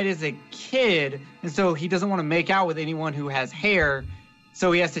died as a kid, and so he doesn't want to make out with anyone who has hair,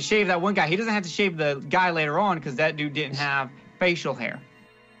 so he has to shave that one guy. He doesn't have to shave the guy later on because that dude didn't have facial hair.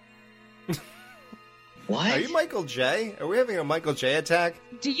 What? Are you Michael J? Are we having a Michael J attack?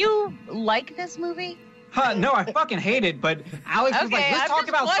 Do you like this movie? No, I fucking hate it, but Alex was like, let's talk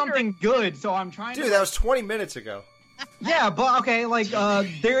about something good, so I'm trying to... Dude, that was 20 minutes ago. Yeah, but okay,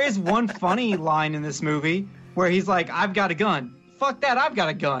 there is one funny line in this movie where he's like, I've got a gun. Fuck that, I've got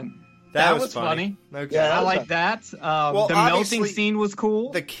a gun. That was funny. Okay. Yeah, I like that. The melting scene was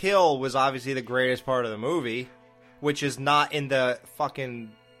cool. The kill was obviously the greatest part of the movie, which is not in the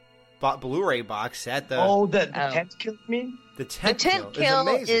fucking Blu-ray box set. The tent kill, you mean? The tent kill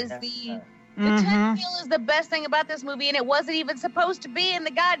is the tent kill is the best thing about this movie, and it wasn't even supposed to be in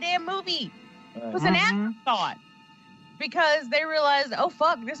the goddamn movie. It was an afterthought because they realized, oh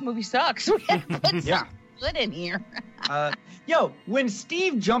fuck, this movie sucks. We have to put something good in here. When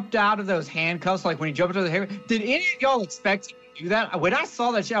Steve jumped out of those handcuffs, like when he jumped out of the hair, did any of y'all expect him to do that? When I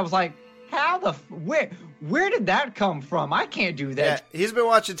saw that shit, I was like, how where did that come from? I can't do that. Yeah, he's been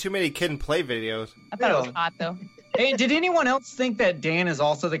watching too many Kid and Play videos. I thought it was hot though. Hey, did anyone else think that Dan is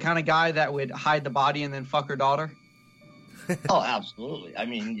also the kind of guy that would hide the body and then fuck her daughter? Oh, absolutely. I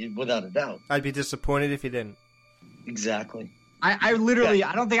mean, without a doubt. I'd be disappointed if he didn't. Exactly. I literally,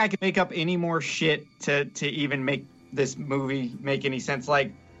 I don't think I could make up any more shit to even make this movie make any sense.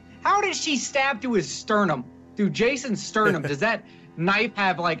 Like, how did she stab to his sternum? Through Jason's sternum? Does that knife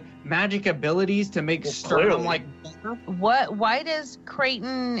have, like, magic abilities to make sternum, like, butter? Why does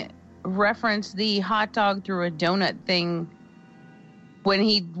Creighton reference the hot dog through a donut thing when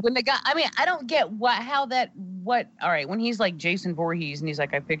the guy, I mean, I don't get all right, when he's like Jason Voorhees and he's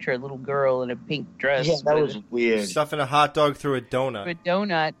like, I picture a little girl in a pink dress. Yeah, that was weird. Stuffing a hot dog through a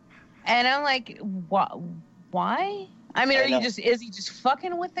donut. And I'm like, why? I mean, is he just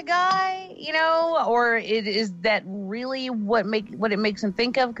fucking with the guy, or is that really what it makes him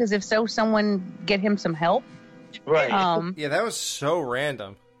think of? Because if so, someone get him some help. Right. Yeah, that was so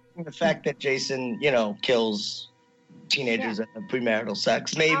random. The fact that Jason, kills teenagers at premarital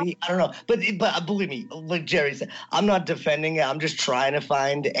sex, maybe. I don't know. But believe me, like Jerry said, I'm not defending it. I'm just trying to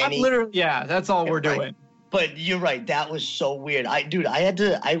find any. That's all we're doing. But you're right. That was so weird. I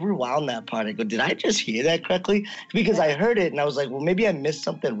rewound that part. I go, did I just hear that correctly? Because I heard it and I was like, well, maybe I missed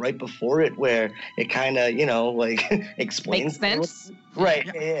something right before it where it kind of, like explains. Makes sense. Right.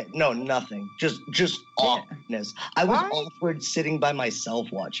 Yeah. No, nothing. Just awkwardness. I was awkward sitting by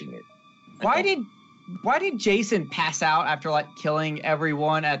myself watching it. Why did Jason pass out after like killing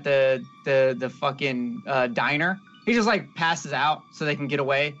everyone at the fucking diner? He just like passes out so they can get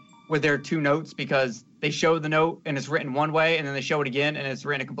away with their two notes because they show the note and it's written one way and then they show it again and it's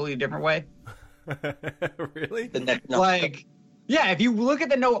written a completely different way. Really? Like, yeah, if you look at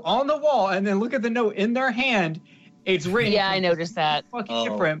the note on the wall and then look at the note in their hand, it's written. Yeah, I noticed that. Fucking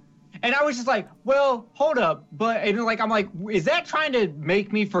different. And I was just like, well, hold up. But I'm like, is that trying to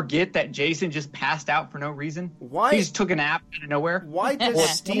make me forget that Jason just passed out for no reason? Why? He just took a nap out of nowhere? Why does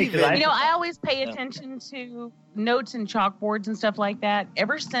Steven... I always pay attention to notes and chalkboards and stuff like that.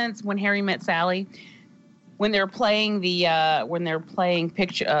 Ever since When Harry Met Sally, when they're playing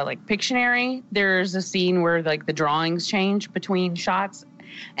Pictionary, there's a scene where like the drawings change between shots.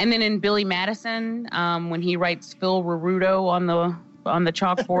 And then in Billy Madison, when he writes Phil Rurudo on the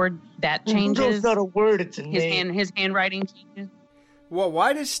chalkboard, that changes. It's not a word, it's a name. His handwriting changes. Well,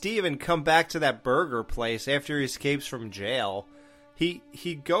 why does Steven come back to that burger place after he escapes from jail?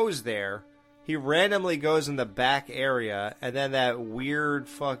 He goes there, he randomly goes in the back area, and then that weird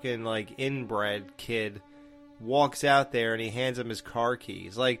fucking like inbred kid walks out there and he hands him his car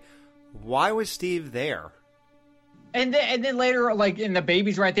keys. Like, Why was Steve there? And then later, like, and the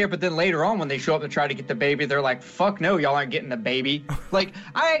baby's right there, but then later on when they show up to try to get the baby, they're like, fuck no, y'all aren't getting the baby. Like,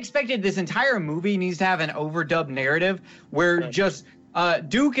 I expected this entire movie needs to have an overdubbed narrative where just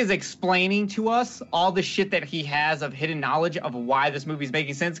Duke is explaining to us all the shit that he has of hidden knowledge of why this movie's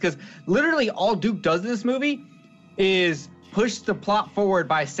making sense, because literally all Duke does in this movie is push the plot forward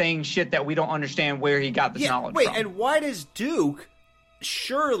by saying shit that we don't understand where he got this knowledge from. And why does Duke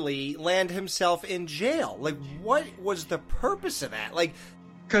surely land himself in jail? Like, what was the purpose of that? Like,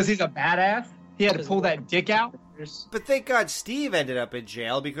 because he's a badass, he had to pull that dick out. But thank God Steve ended up in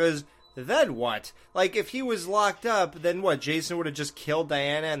jail, because then what? Like, if he was locked up, then what? Jason would have just killed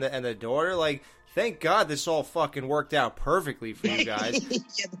Diana and the daughter? Like, thank God this all fucking worked out perfectly for you guys.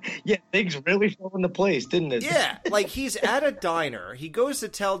 yeah, things really fell into place, didn't it? Yeah, like, he's at a diner. He goes to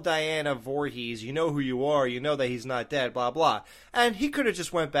tell Diana Voorhees, you know who you are, you know that he's not dead, blah, blah. And he could have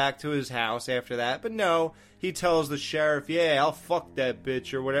just went back to his house after that, but no. He tells the sheriff, yeah, I'll fuck that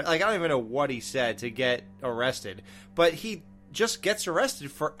bitch or whatever. Like, I don't even know what he said to get arrested. But he just gets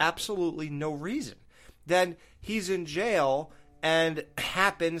arrested for absolutely no reason. Then he's in jail, and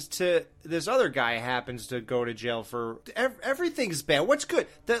this other guy happens to go to jail for everything's bad. What's good?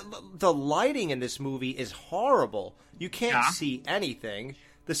 The lighting in this movie is horrible. You can't see anything.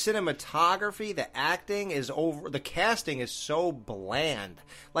 The cinematography, the acting is over. The casting is so bland.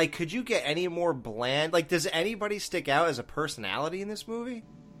 Like, could you get any more bland? Like, does anybody stick out as a personality in this movie?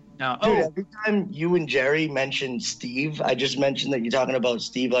 No. Dude, every time you and Jerry mention Steve, I just mentioned that you're talking about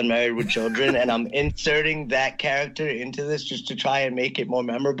Steve unmarried with children, and I'm inserting that character into this just to try and make it more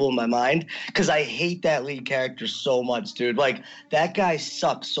memorable in my mind, because I hate that lead character so much, dude. Like, that guy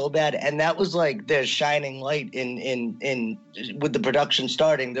sucks so bad, and that was like their shining light in with the production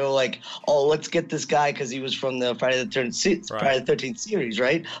starting. They were like, oh, let's get this guy because he was from the Friday the 13th series,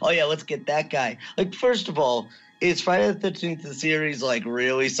 right? Oh yeah, let's get that guy. Like, first of all, is Friday the 13th the series like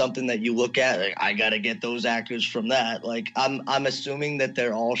really something that you look at? Like, I gotta get those actors from that. Like, I'm assuming that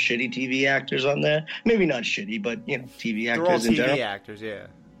they're all shitty TV actors on there. Maybe not shitty, but you know, TV actors. They're all in general. TV actors, yeah.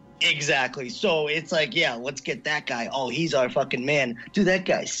 Exactly. So it's like, yeah, let's get that guy. Oh, he's our fucking man. Dude, that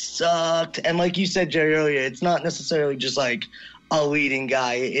guy sucked. And like you said, Jerry, earlier, it's not necessarily just like a leading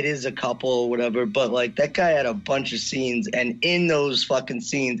guy. It is a couple or whatever. But like, that guy had a bunch of scenes, and in those fucking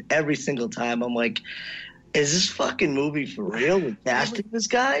scenes, every single time, I'm like, is this fucking movie for real? With casting this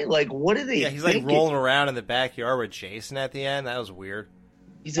guy? Like, what are they? Yeah, he's like rolling around in the backyard with Jason at the end. That was weird.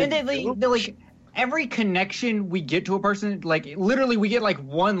 And they're like, every connection we get to a person, like, literally we get like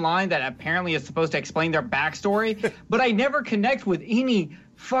one line that apparently is supposed to explain their backstory, but I never connect with any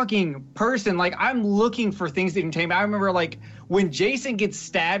fucking person. Like, I'm looking for things that entertain me. I remember, like, when Jason gets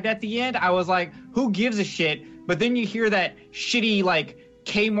stabbed at the end, I was like, who gives a shit? But then you hear that shitty, like,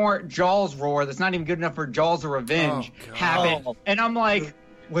 Kmart Jaws roar that's not even good enough for Jaws of Revenge happen. And I'm like,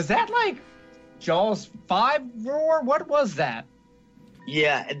 was that like Jaws 5 roar? What was that?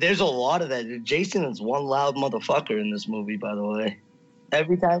 Yeah, there's a lot of that. Jason is one loud motherfucker in this movie, by the way.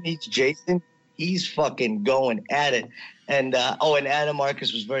 Every time he's Jason, he's fucking going at it. And and Adam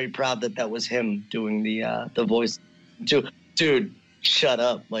Marcus was very proud that was him doing the voice too. Dude, shut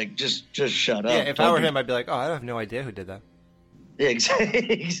up. Like, just shut up. Yeah, if I were him, I'd be like, oh, I have no idea who did that.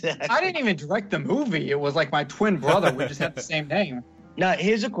 Exactly. I didn't even direct the movie. It was like my twin brother. We just had the same name. Now,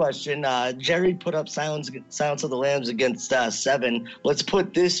 here's a question. Jerry put up Silence of the Lambs against Seven. Let's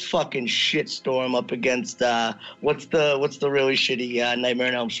put this fucking shitstorm up against what's the really shitty Nightmare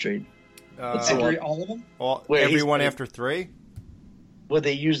on Elm Street? All of them? Everyone after 3? Where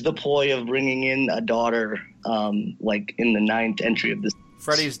they use the ploy of bringing in a daughter, like in the 9th entry of this.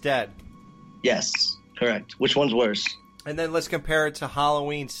 Freddy's Dead. Yes, correct. Which one's worse? And then let's compare it to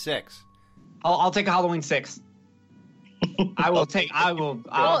Halloween 6. I'll take a Halloween 6. Halloween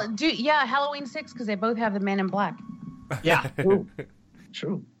 6, because they both have the Man in Black. Yeah.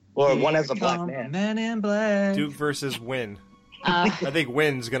 True. Or one has a black man. Man in Black. Duke versus Win. I think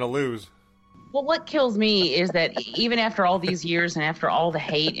Win's going to lose. Well, what kills me is that even after all these years and after all the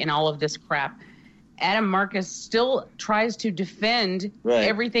hate and all of this crap, Adam Marcus still tries to defend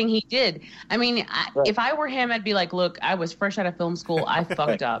everything he did. I mean, if I were him, I'd be like, look, I was fresh out of film school. I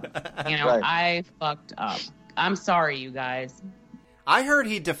fucked up. I fucked up. I'm sorry, you guys. I heard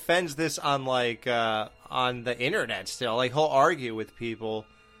he defends this on on the internet still. Like, he'll argue with people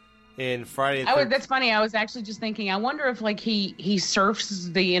in Friday the 13th. That's funny. I was actually just thinking, I wonder if like he surfs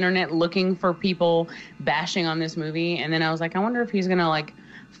the internet looking for people bashing on this movie, and then I was like, I wonder if he's gonna like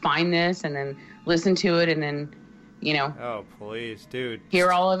find this and then listen to it and then, oh please, dude,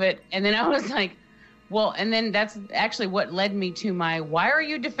 hear all of it. And then I was like, Well, and then that's actually what led me to my, why are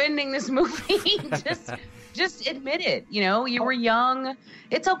you defending this movie? just admit it. You know, you were young.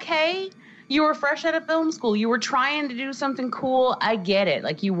 It's okay. You were fresh out of film school. You were trying to do something cool. I get it.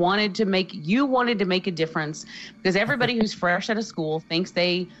 Like you wanted to make a difference, because everybody who's fresh out of school thinks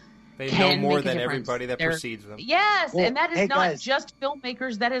they know more than everybody that precedes them. Yes, well, and that is not guys, just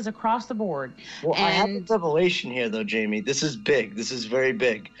filmmakers. That is across the board. Well, I have a revelation here, though, Jamie. This is big. This is very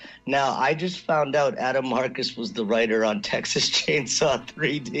big. Now, I just found out Adam Marcus was the writer on Texas Chainsaw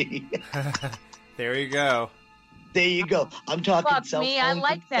 3D. There you go. There you go. I'm talking Fuck cell me, I phones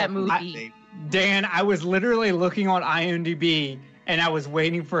like and that stuff. movie. Dan, I was literally looking on IMDb, and I was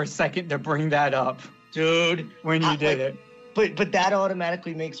waiting for a second to bring that up. Dude. When you did it. But that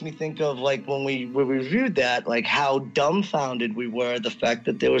automatically makes me think of, like, when we reviewed that, like, how dumbfounded we were, the fact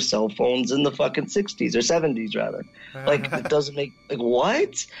that there were cell phones in the fucking 60s, or 70s, rather. Like, it doesn't make, like,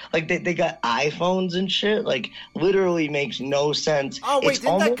 what? Like, they got iPhones and shit? Like, literally makes no sense. Oh, wait,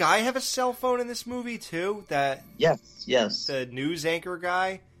 didn't that guy have a cell phone in this movie, too? Yes. The news anchor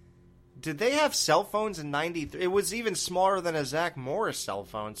guy? Did they have cell phones in 93? It was even smaller than a Zach Morris cell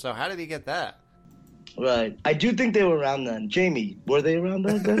phone, so how did he get that? Right. I do think they were around then. Jamie, were they around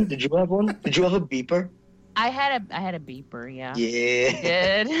then? Did you have one? Did you have a beeper? I had a beeper, yeah. Yeah. I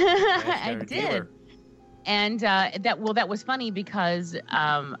did. I did. Beeper. And that was funny because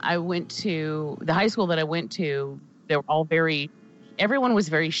I went to the high school that I went to. They were all everyone was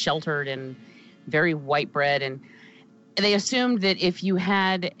very sheltered and very white bread, and they assumed that if you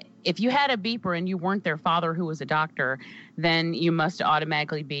had a beeper and you weren't their father who was a doctor, then you must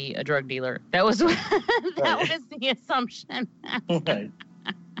automatically be a drug dealer. That was was the assumption. Right.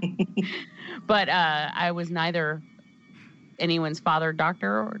 But I was neither anyone's father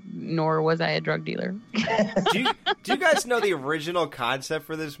doctor, nor was I a drug dealer. Do you guys know the original concept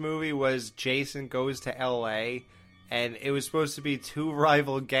for this movie was Jason goes to L.A., and it was supposed to be two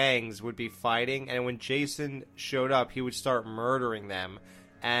rival gangs would be fighting, and when Jason showed up, he would start murdering them,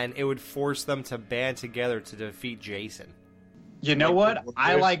 and it would force them to band together to defeat Jason. You know what?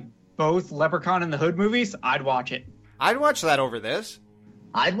 I like both Leprechaun and the Hood movies. I'd watch it. I'd watch that over this.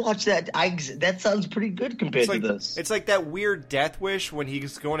 I'd watch that. That sounds pretty good compared to this. It's like that weird Death Wish when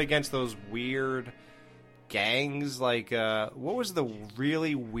he's going against those weird gangs. Like, what was the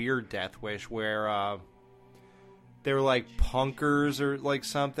really weird Death Wish where they were like punkers or like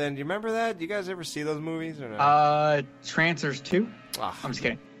something? Do you remember that? Do you guys ever see those movies or no? Trancers 2? Oh, I'm just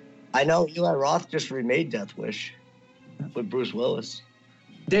kidding. I know Eli Roth just remade Death Wish with Bruce Willis.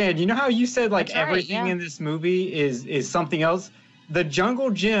 Dan, you know how you said like That's right, everything yeah. in this movie is something else? The jungle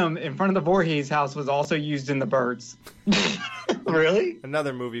gym in front of the Voorhees house was also used in The Birds. Really?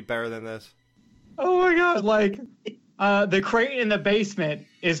 Another movie better than this. Oh my god, like the crate in the basement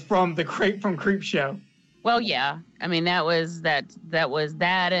is from the crate from Creepshow. Well, yeah. I mean, that was that,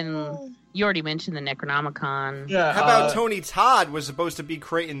 and you already mentioned the Necronomicon. Yeah. How about Tony Todd was supposed to be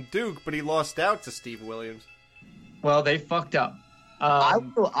Creighton Duke, but he lost out to Steve Williams? Well, they fucked up.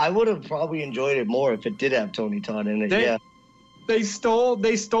 I would have probably enjoyed it more if it did have Tony Todd in it. Yeah. They stole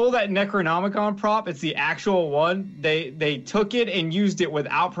that Necronomicon prop. It's the actual one. They took it and used it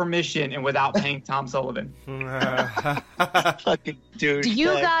without permission and without paying Tom Sullivan. Fucking dude. Do you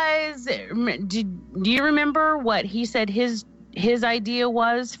guys do you remember what he said his idea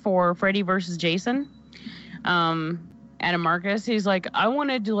was for Freddy versus Jason? Adam Marcus, he's like, I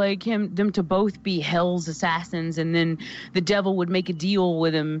wanted to like them to both be Hell's assassins, and then the devil would make a deal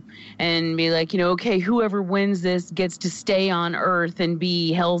with him and be like, okay, whoever wins this gets to stay on Earth and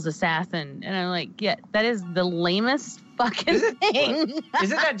be Hell's assassin. And I'm like, yeah, that is the lamest fucking thing.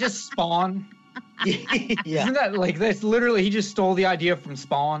 Isn't that just Spawn? Yeah. Isn't that like that's literally he just stole the idea from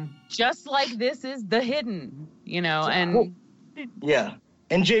Spawn? Just like this is The Hidden, and Yeah.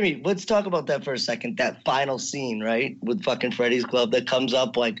 And Jamie, let's talk about that for a second. That final scene, right, with fucking Freddy's glove that comes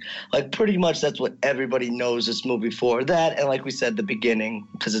up, like pretty much that's what everybody knows this movie for. That and like we said, the beginning,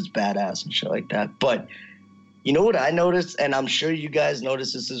 because it's badass and shit like that. But you know what I noticed, and I'm sure you guys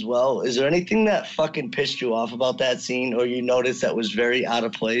noticed this as well. Is there anything that fucking pissed you off about that scene, or you noticed that was very out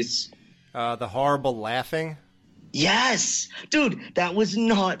of place? The horrible laughing. Yes, dude, that was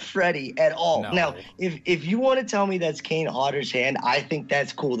not Freddy at all. No. Now, if you want to tell me that's Kane Hodder's hand, I think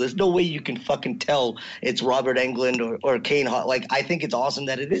that's cool. There's no way you can fucking tell it's Robert Englund or Kane Hodder. Like, I think it's awesome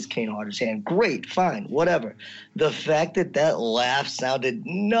that it is Kane Hodder's hand. Great, fine, whatever. The fact that laugh sounded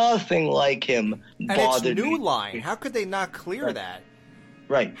nothing like him bothered me. And it's New Line. How could they not clear that?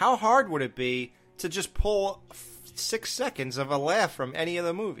 Right. How hard would it be to just pull 6 seconds of a laugh from any of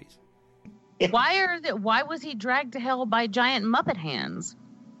the movies? why was he dragged to hell by giant Muppet hands?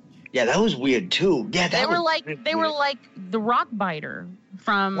 Yeah, that was weird too. Yeah, They were like really they were weird. like the rock biter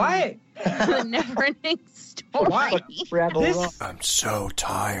from Why? the Neverending Story. Why? Rebel This- Rock. I'm so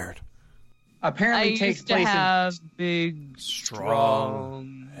tired. I Apparently takes used to place have big,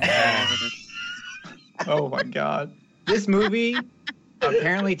 Strong. Oh my god. This movie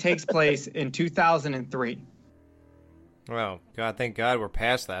apparently takes place in 2003. Well, God, thank God we're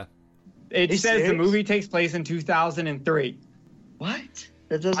past that. It You says the serious? movie takes place in 2003. What?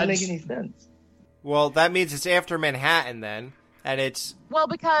 That doesn't I make just- any sense. Well, that means it's after Manhattan then, and it's Well,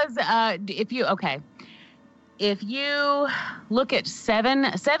 because if you look at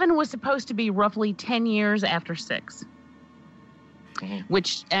seven was supposed to be roughly 10 years after 6, Mhm.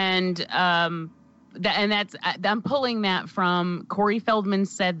 which and that's I'm pulling that from Corey Feldman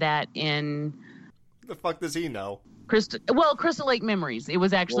said that in the fuck does he know? Crystal Lake Memories. It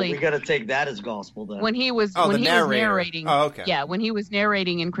was Well, actually we got to take that as gospel then. when he was Oh, when the he narrator. was narrating. Oh, okay. Yeah, when he was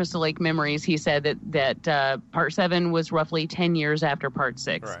narrating in Crystal Lake Memories, he said that part 7 was roughly 10 years after part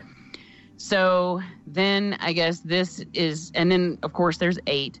 6. Right. So then I guess this is, and then of course there's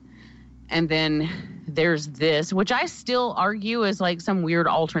 8, and then there's this, which I still argue is like some weird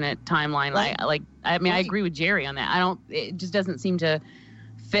alternate timeline. Right. I agree with Jerry on that. It just doesn't seem to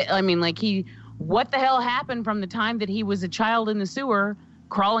fit. I mean, like what the hell happened from the time that he was a child in the sewer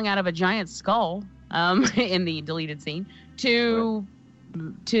crawling out of a giant skull in the deleted scene to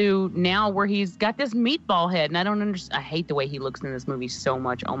now where he's got this meatball head, and I don't understand. I hate the way he looks in this movie so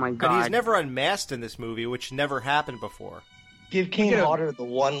much. Oh my god! And he's never unmasked in this movie, which never happened before. Give Kane Yeah. Hodder the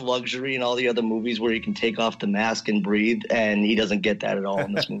one luxury in all the other movies where he can take off the mask and breathe, and he doesn't get that at all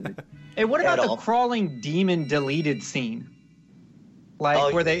in this movie. Hey, what about At the all. crawling demon deleted scene? Like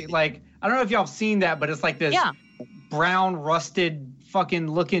Oh, where they like I don't know if y'all have seen that, but it's like this Yeah. brown rusted fucking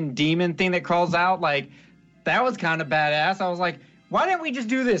looking demon thing that crawls out. Like that was kind of badass. I was like, why didn't we just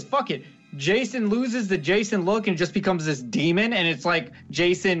do this? Fuck it. Jason loses the Jason look and just becomes this demon, and it's like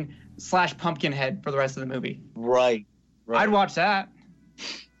Jason / Pumpkinhead for the rest of the movie. Right. I'd watch that.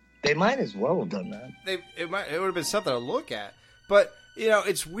 They might as well have done that. It would have been something to look at. But,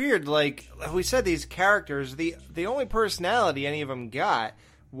 it's weird. Like we said, these characters, the only personality any of them got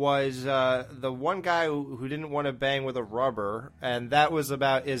was the one guy who didn't want to bang with a rubber, and that was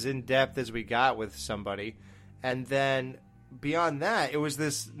about as in-depth as we got with somebody. And then beyond that, it was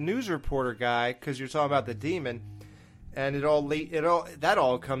this news reporter guy, because you're talking about the demon, and that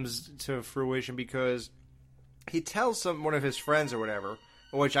all comes to fruition because he tells one of his friends or whatever,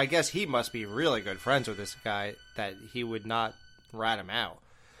 which I guess he must be really good friends with this guy, that he would not rat him out.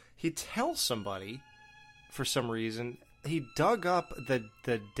 He tells somebody, for some reason, he dug up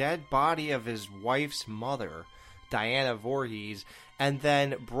the dead body of his wife's mother, Diana Voorhees, and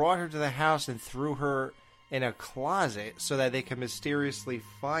then brought her to the house and threw her in a closet so that they could mysteriously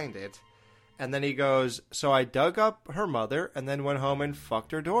find it. And then he goes, so I dug up her mother and then went home and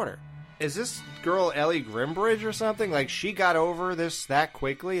fucked her daughter. Is this girl Ellie Grimbridge or something? Like, she got over this that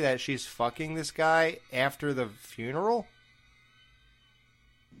quickly that she's fucking this guy after the funeral?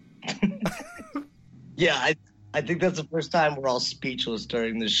 Yeah, I think that's the first time we're all speechless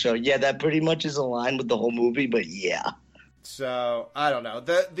during this show. Yeah, that pretty much is aligned with the whole movie, but yeah. So, I don't know.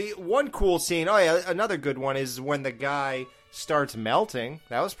 The one cool scene, another good one is when the guy starts melting.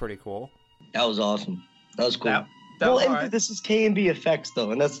 That was pretty cool. That was awesome. That was cool. That Well, was and alright. this is K&B effects,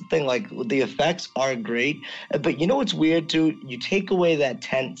 though, and that's the thing. Like, the effects are great, but you know what's weird, too? You take away that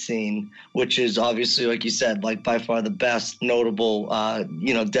tent scene, which is obviously, like you said, like by far the best notable,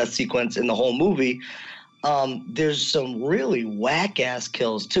 death sequence in the whole movie. There's some really whack-ass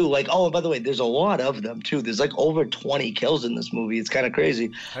kills, too. Like, oh, and by the way, there's a lot of them, too. There's, like, over 20 kills in this movie. It's kind of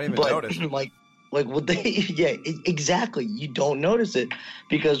crazy. I didn't even notice. Like would they? Yeah, exactly. You don't notice it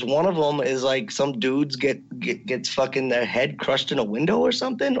because one of them is like some dudes gets fucking their head crushed in a window or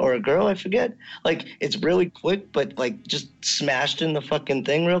something, or a girl, I forget. Like it's really quick, but like just smashed in the fucking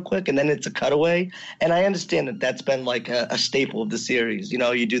thing real quick, and then it's a cutaway. And I understand that that's been like a staple of the series. You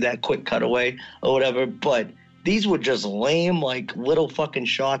know, you do that quick cutaway or whatever, but. These were just lame, like little fucking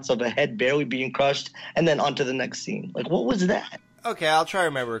shots of a head barely being crushed, and then onto the next scene. Like, what was that? Okay, I'll try to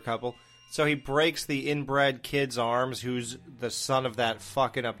remember a couple. So he breaks the inbred kid's arms, who's the son of that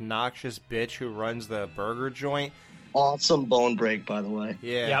fucking obnoxious bitch who runs the burger joint. Awesome bone break, by the way.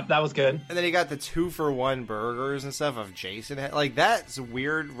 Yeah. Yep, that was good. And then he got the 2-for-1 burgers and stuff of Jason. Like, that's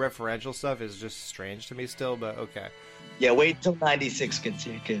weird referential stuff is just strange to me still, but okay. Yeah, wait till 96 gets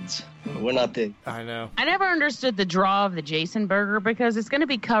here, kids. We're not there. I know. I never understood the draw of the Jason burger because it's going to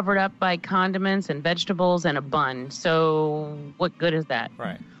be covered up by condiments and vegetables and a bun. So what good is that?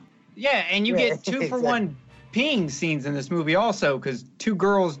 Right. Yeah, and you Yeah, get 2 for exactly. 1 peeing scenes in this movie also, because two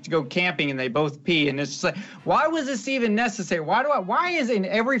girls go camping and they both pee, and it's just like, why was this even necessary? Why is in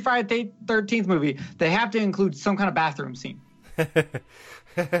every Friday the 13th movie they have to include some kind of bathroom scene?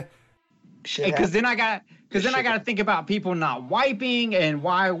 Because then I got to think about people not wiping, and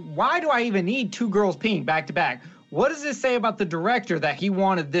why do I even need two girls peeing back to back? What does this say about the director that he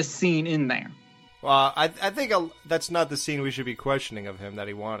wanted this scene in there? Well, I think that's not the scene we should be questioning of him that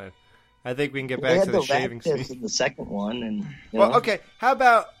he wanted. I think we can get back to the shaving scene. In the second one, and well, okay. How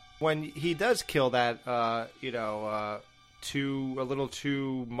about when he does kill that, a little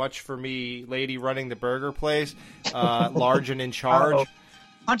too much for me lady running the burger place, large and in charge. Uh-oh.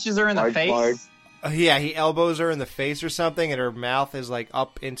 Punches her in the face. Large. Yeah, he elbows her in the face or something, and her mouth is like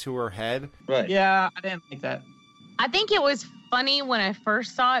up into her head. Right. Yeah, I didn't like that. I think it was funny when I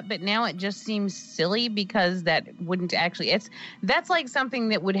first saw it, but now it just seems silly because that wouldn't actually. That's like something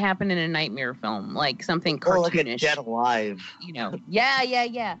that would happen in a nightmare film, like something cartoonish. Or like a Dead Alive. Yeah.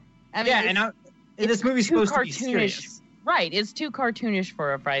 I mean, and this movie's supposed to be cartoonish. serious. Right, it's too cartoonish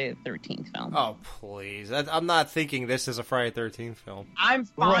for a Friday the 13th film. Oh, please. I'm not thinking this is a Friday the 13th film. I'm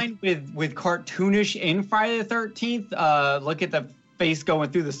fine with cartoonish in Friday the 13th. Look at the face going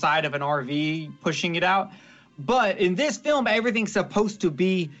through the side of an RV, pushing it out. But in this film, everything's supposed to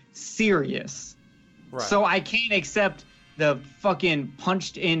be serious. Right. So I can't accept the fucking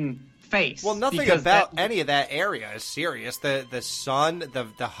punched in face. Well, nothing about any of that area is serious. The son,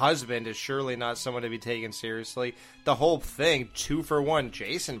 the husband is surely not someone to be taken seriously. The whole thing, 2-for-1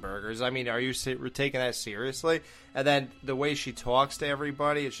 Jason burgers. I mean, are you taking that seriously? And then the way she talks to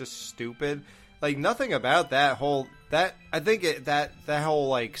everybody is just stupid. Like, nothing about that whole that whole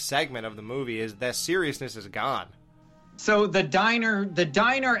like segment of the movie is that seriousness is gone. So the diner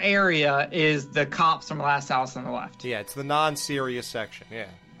area is the cops from Last House on the Left. Yeah, it's the non-serious section. Yeah.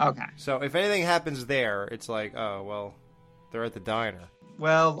 Okay. So if anything happens there, it's like, oh well, they're at the diner.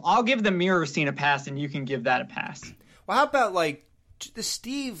 Well, I'll give the mirror scene a pass, and you can give that a pass. Well, how about like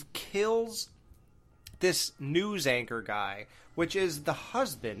Steve kills this news anchor guy, which is the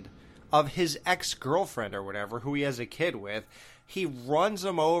husband of his ex-girlfriend or whatever, who he has a kid with. He runs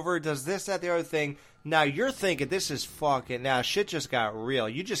him over, does this, that, the other thing. Now, you're thinking, this is fucking... Now, shit just got real.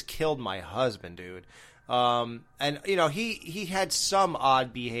 You just killed my husband, dude. And, he had some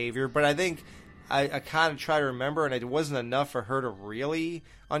odd behavior, but I think I kind of try to remember, and it wasn't enough for her to really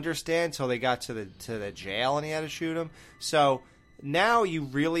understand until they got to the jail and he had to shoot him. So... Now you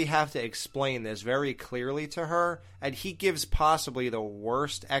really have to explain this very clearly to her, and he gives possibly the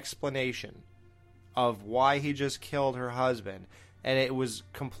worst explanation of why he just killed her husband, and it was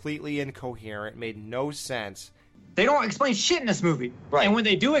completely incoherent, made no sense. They don't explain shit in this movie. Right. And when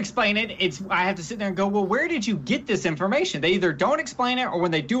they do explain it, I have to sit there and go, well, where did you get this information? They either don't explain it, or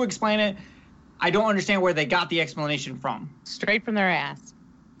when they do explain it, I don't understand where they got the explanation from. Straight from their ass.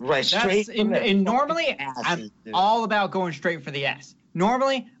 Right, straight. And normally, asses, I'm all about going straight for the ass.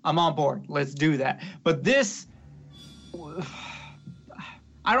 Normally, I'm on board. Let's do that. But this,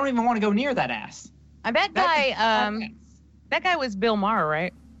 I don't even want to go near that ass. That guy was Bill Maher,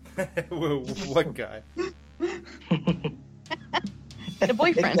 right? What guy? The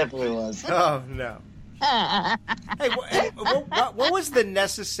boyfriend. It definitely was. Oh, no. Hey, what was the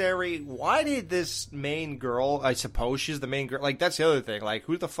necessary... Why did this main girl... I suppose she's the main girl. Like, that's the other thing. Like,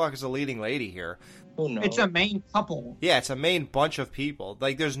 who the fuck is the leading lady here? Oh, no. It's a main couple. Yeah, it's a main bunch of people.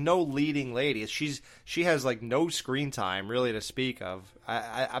 Like, there's no leading lady. She has, like, no screen time, really, to speak of.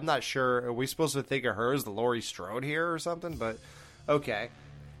 I'm not sure. Are we supposed to think of her as the Laurie Strode here or something? But, okay.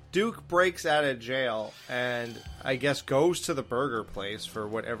 Duke breaks out of jail and, I guess, goes to the burger place for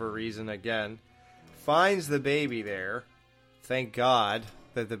whatever reason again. Finds the baby there. Thank God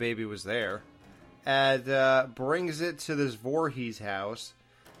that the baby was there. And brings it to this Voorhees house.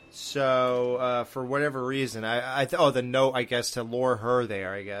 So, for whatever reason, the note, I guess, to lure her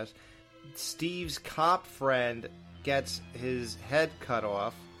there, I guess. Steve's cop friend gets his head cut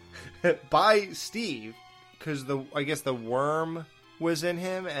off by Steve. Because, I guess, the worm was in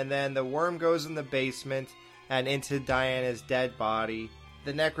him. And then the worm goes in the basement and into Diana's dead body.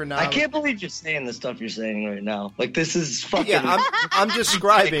 The Necronomicon. I can't believe you're saying the stuff you're saying right now. Like, this is fucking... Yeah, I'm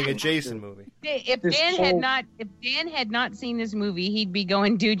describing a Jason movie. If Dan had not seen this movie, he'd be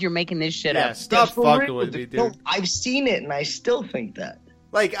going, dude, you're making this shit up. Stop fucking with me, dude. No, I've seen it, and I still think that.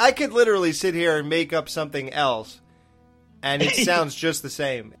 Like, I could literally sit here and make up something else, and it sounds just the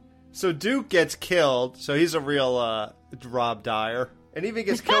same. So Duke gets killed, so he's a real Rob Dyer. And even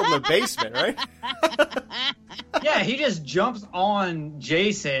gets killed in the basement, right? Yeah, he just jumps on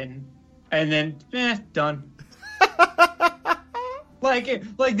Jason, and then, done.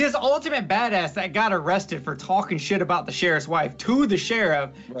 Like this ultimate badass that got arrested for talking shit about the sheriff's wife to the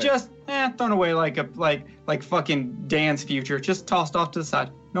sheriff, just thrown away like fucking Dan's future, just tossed off to the side.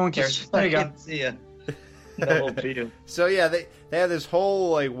 No one cares. There you go. See ya. No hope for you. So yeah, they have this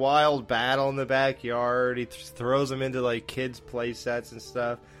whole like wild battle in the backyard. He throws them into like kids' play sets and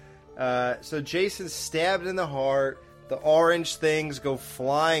stuff. So Jason's stabbed in the heart. The orange things go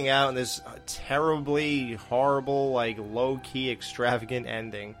flying out in this terribly horrible, like low-key, extravagant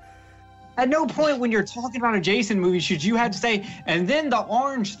ending. At no point when you're talking about a Jason movie should you have to say, and then the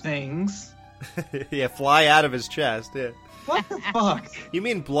orange things. Yeah, fly out of his chest. Yeah. What the fuck? You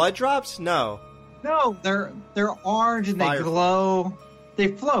mean blood drops? No. No, they're orange and Fire. they glow. They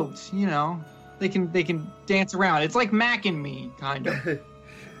float, you know. They can dance around. It's like Mac and Me, kind of.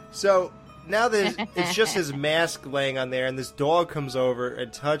 So now it's just his mask laying on there, and this dog comes over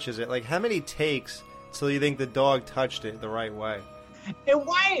and touches it. Like, how many takes till you think the dog touched it the right way? And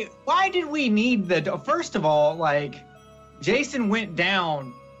why did we need first of all, like, Jason went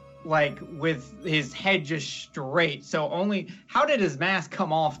down like with his head just straight. So how did his mask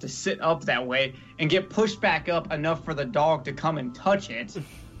come off to sit up that way and get pushed back up enough for the dog to come and touch it?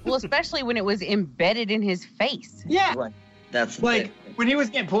 Well, especially when it was embedded in his face. Yeah. Right. That's the Like, thing. when he was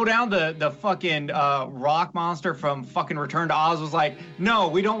getting pulled down, the fucking rock monster from fucking Return to Oz was like, no,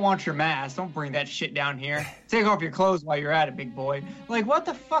 we don't want your mask. Don't bring that shit down here. Take off your clothes while you're at it, big boy. Like, what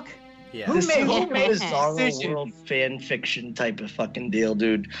the fuck? Yeah. Who This made is a that bizarre decision? world fan fiction type of fucking deal,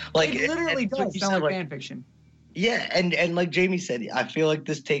 dude. Like It literally and like does you sound said, like fan fiction. Yeah, and like Jamie said, I feel like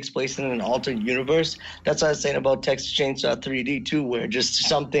this takes place in an alternate universe. That's what I was saying about Texas Chainsaw 3D too, where just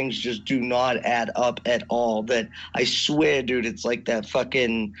some things just do not add up at all. That I swear, dude, it's like that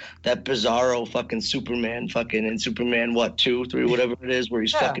bizarro fucking Superman fucking in Superman 2, 3, whatever it is, where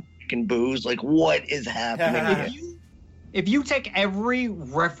he's fucking drinking booze. Like, what is happening? here? If you take every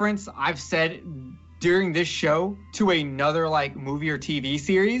reference I've said during this show to another like movie or TV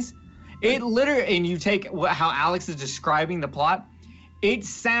series, it literally, and you take how Alex is describing the plot, it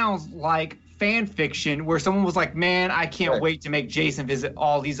sounds like fan fiction where someone was like, man, I can't Right. wait to make Jason visit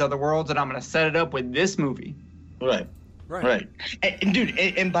all these other worlds and I'm going to set it up with this movie. Right. Right. Right. And dude,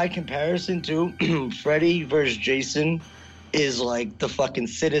 and by comparison too, Freddy versus Jason is like the fucking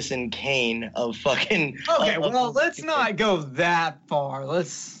Citizen Kane of fucking. Okay, of- well, of- let's not go that far.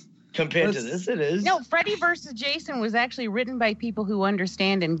 compared to this, it is. No, Freddy versus Jason was actually written by people who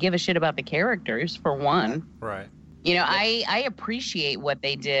understand and give a shit about the characters, for one. Right. You know, I appreciate what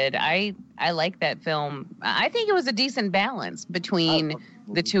they did. I like that film. I think it was a decent balance between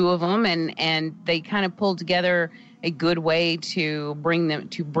the two of them, and they kind of pulled together a good way to bring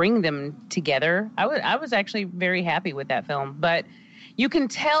them together. I was actually very happy with that film, but you can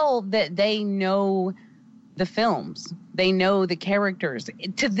tell that they know the films. They know the characters.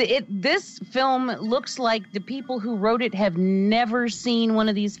 This film looks like the people who wrote it have never seen one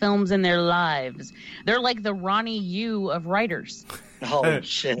of these films in their lives. They're like the Ronnie Yu of writers. Oh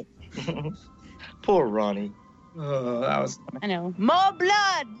shit. Poor Ronnie. That was I know. More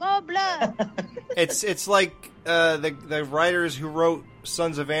blood, more blood. It's like the writers who wrote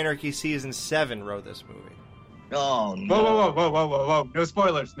Sons of Anarchy season 7 wrote this movie. Oh no. Whoa. No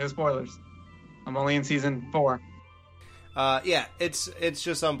spoilers. I'm only in season 4. Yeah, it's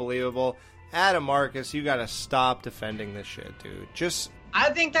just unbelievable. Adam Marcus, you gotta stop defending this shit, dude. I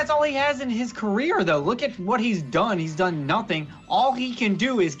think that's all he has in his career, though. Look at what he's done. He's done nothing. All he can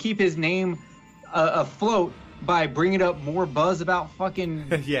do is keep his name afloat by bringing up more buzz about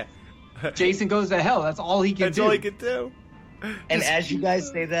fucking yeah. Jason Goes to Hell. That's all he can That's do. all he can do. And as you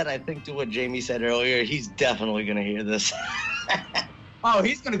guys say that, I think to what Jamie said earlier, he's definitely gonna hear this. Oh,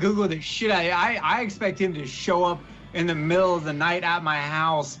 he's going to Google the shit out of it. I expect him to show up in the middle of the night at my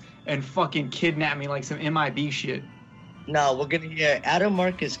house and fucking kidnap me like some MIB shit. No, we're gonna hear Adam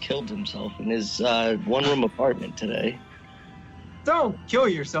Marcus killed himself in his one-room apartment today. Don't kill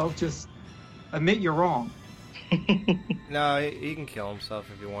yourself. Just admit you're wrong. No, he can kill himself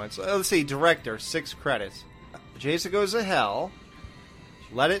if he wants. Let's see, director, 6 credits. Jason Goes to Hell,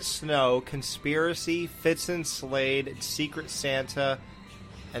 Let It Snow, Conspiracy, Fitz and Slade, Secret Santa,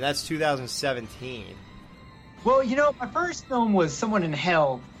 and that's 2017. Well, you know, my first film was Someone in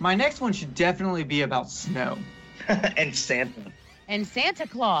Hell. My next one should definitely be about snow. And Santa. And Santa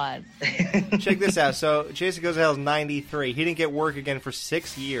Claus. Check this out. So, Jason Goes to Hell is 93. He didn't get work again for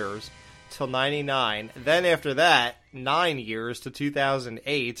 6 years till 99. Then after that, 9 years to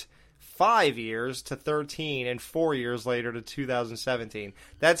 2008. 5 years to 13, and 4 years later to 2017.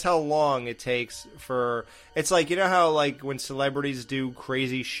 That's how long it takes for... It's like, you know how, like, when celebrities do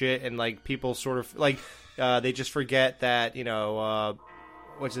crazy shit and, like, people sort of... Like, They just forget that,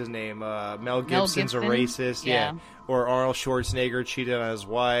 what's his name? Mel Gibson's a racist. Yeah. Or Arnold Schwarzenegger cheated on his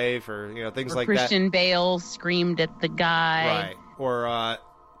wife, or things like Christian that. Bale screamed at the guy. Right. Or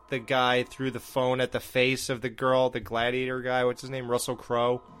the guy threw the phone at the face of the girl, the gladiator guy. What's his name? Russell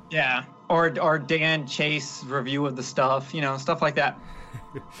Crowe. Yeah. Or Dan Chase review of the stuff, stuff like that.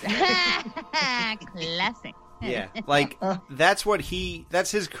 Classic. Yeah, like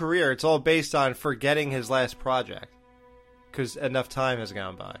that's his career. It's all based on forgetting his last project because enough time has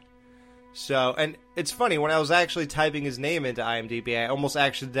gone by. So, and it's funny, when I was actually typing his name into IMDb, I almost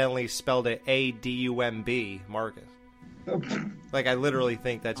accidentally spelled it A-D-U-M-B, Marcus. Like, I literally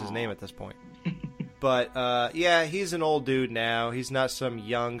think that's his name at this point. But, yeah, he's an old dude now. He's not some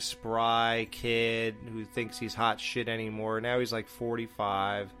young, spry kid who thinks he's hot shit anymore. Now he's like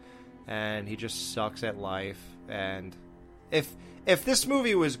 45, and he just sucks at life. And if this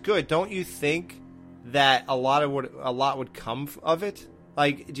movie was good, don't you think that a lot would come of it?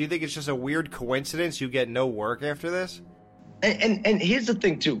 Like, do you think it's just a weird coincidence you get no work after this? And here's the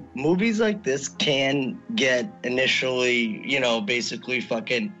thing, too. Movies like this can get initially, basically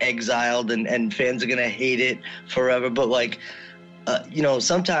fucking exiled and fans are going to hate it forever. But, like,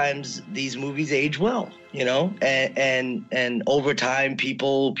 sometimes these movies age well, and over time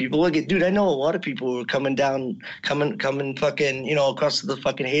people look at, dude, I know a lot of people who are coming fucking, across the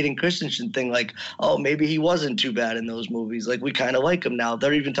fucking Hayden Christensen thing, like, oh, maybe he wasn't too bad in those movies. Like, we kind of like him now.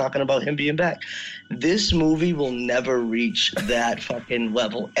 They're even talking about him being back. This movie will never reach that fucking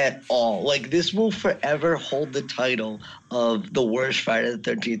level at all. Like, this will forever hold the title of the worst Friday the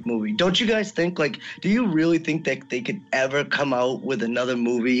 13th movie. Don't you guys think, like, do you really think that they could ever come out with another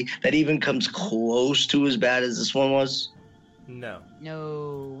movie that even comes close to as bad as this one was? No,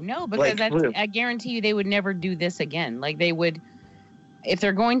 because I guarantee you they would never do this again. Like, they would, if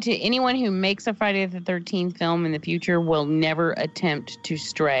they're going to, anyone who makes a Friday the 13th film in the future will never attempt to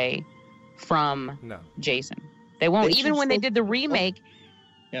stray from Jason. They won't. Even when they did the remake,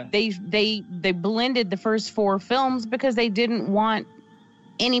 they blended the first 4 films because they didn't want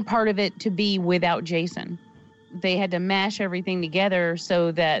any part of it to be without Jason. They had to mash everything together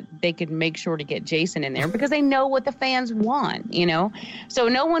so that they could make sure to get Jason in there because they know what the fans want, So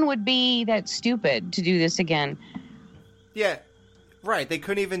no one would be that stupid to do this again. Yeah, right. They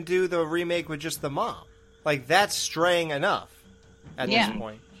couldn't even do the remake with just the mom. Like, that's straying enough at this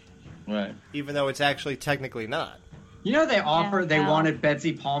point. Right. Even though it's actually technically not. They wanted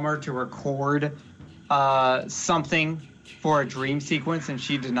Betsy Palmer to record something for a dream sequence, and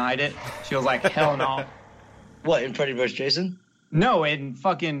she denied it. She was like, hell no. What, in Freddy vs. Jason? No, in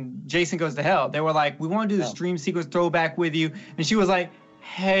fucking Jason Goes to Hell. They were like, we want to do this dream sequence throwback with you. And she was like,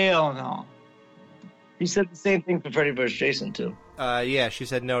 hell no. He said the same thing for Freddy vs. Jason, too. Yeah, she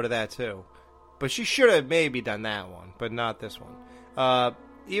said no to that, too. But she should have maybe done that one, but not this one.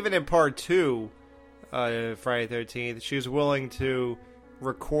 Even in part 2, Friday the 13th, she was willing to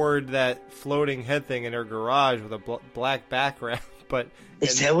record that floating head thing in her garage with a black background. But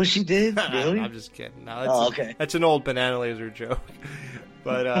is that what she did? Really? I'm just kidding. No, okay. That's an old Banana Laser joke.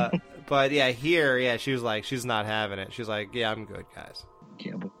 But yeah, here, she was like, she's not having it. She's like, yeah, I'm good, guys.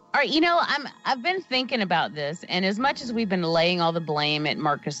 Yeah, but... All right, I've been thinking about this, and as much as we've been laying all the blame at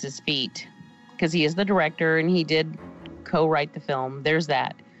Marcus's feet, because he is the director and he did co-write the film, there's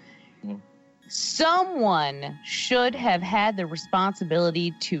that. Someone should have had the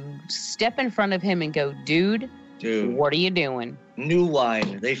responsibility to step in front of him and go, dude, what are you doing? New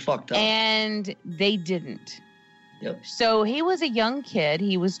Line. They fucked up. And they didn't. Yep. So he was a young kid.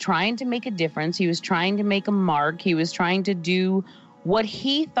 He was trying to make a difference. He was trying to make a mark. He was trying to do what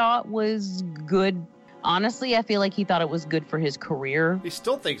he thought was good. Honestly, I feel like he thought it was good for his career. He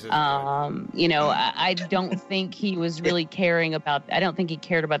still thinks it's good. I don't think he was really I don't think he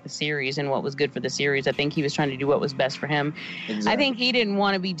cared about the series and what was good for the series. I think he was trying to do what was best for him. Exactly. I think he didn't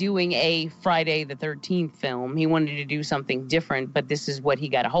want to be doing a Friday the 13th film. He wanted to do something different, but this is what he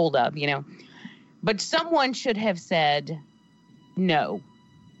got a hold of, But someone should have said no.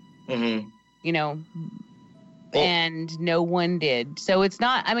 Mm-hmm. And no one did. So it's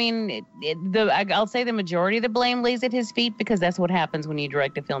not, I'll say the majority of the blame lays at his feet because that's what happens when you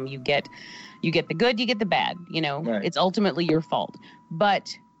direct a film. You get the good, you get the bad, Right. It's ultimately your fault. But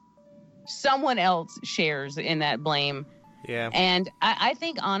someone else shares in that blame. Yeah. And I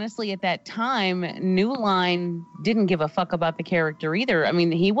think, honestly, at that time, New Line didn't give a fuck about the character either.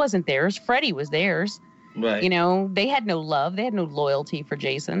 He wasn't theirs. Freddy was theirs. Right. They had no love. They had no loyalty for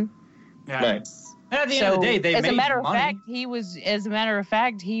Jason. Yeah. Right. And at the end of the day, they made money. As a matter of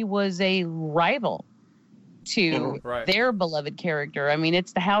fact, he was a rival. to Right. their beloved character. I mean,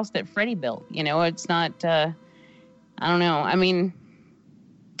 it's the house that Freddie built. You know, it's not. I don't know. I mean,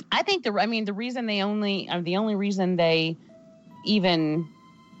 I think the reason the only reason they even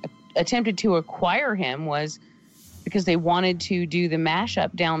attempted to acquire him was because they wanted to do the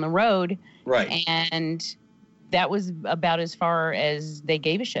mashup down the road, Right. and that was about as far as they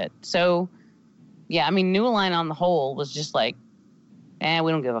gave a shit. So, yeah, I mean, New Line on the whole was just like, we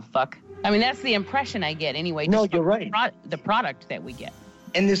don't give a fuck. I mean, that's the impression I get anyway. No, just you're from right. The product that we get.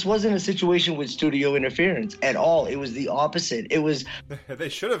 And this wasn't a situation with studio interference at all. It was the opposite. It was They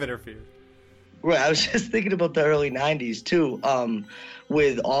should have interfered. right. I was just thinking about the early '90s too,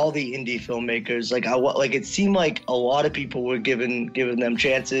 with all the indie filmmakers. Like it seemed like a lot of people were giving them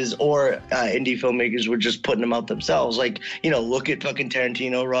chances, or indie filmmakers were just putting them out themselves. Like, look at fucking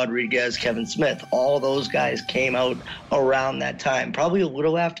Tarantino, Rodriguez, Kevin Smith. All those guys came out around that time, probably a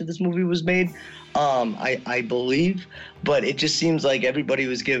little after this movie was made. I believe, but it just seems like everybody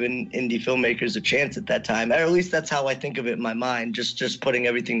was giving indie filmmakers a chance at that time. Or at least that's how I think of it in my mind. Just putting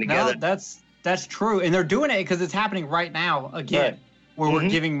everything together. No, that's true, and they're doing it because it's happening right now again, Right. where we're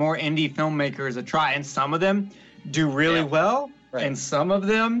giving more indie filmmakers a try, and some of them do really well, Right. and some of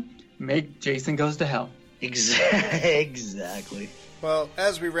them make Jason Goes to Hell. Exactly. Well,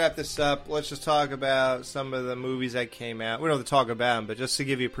 as we wrap this up, let's just talk about some of the movies that came out. We don't have to talk about them, but just to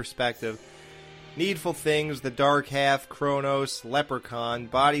give you perspective. Needful Things, The Dark Half, Kronos, Leprechaun,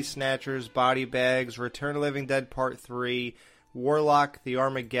 Body Snatchers, Body Bags, Return of the Living Dead Part 3, Warlock, The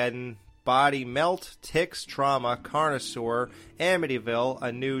Armageddon, Body Melt, Ticks, Trauma, Carnosaur, Amityville,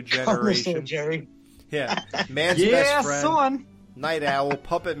 A New Generation. Jerry. Yeah. Man's Yeah, Best Friend, son. Night Owl,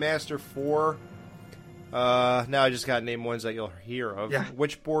 Puppet Master 4. Now I just got to name ones that you'll hear of. Yeah.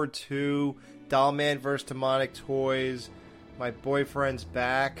 Witchboard 2, Dollman vs. Demonic Toys, My Boyfriend's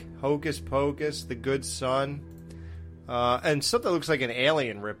Back, Hocus Pocus, The Good Son, and something that looks like an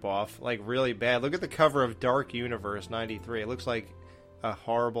Alien ripoff, like really bad. Look at the cover of Dark Universe 93. It looks like a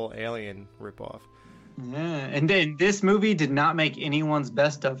horrible Alien ripoff. Yeah, and then this movie did not make anyone's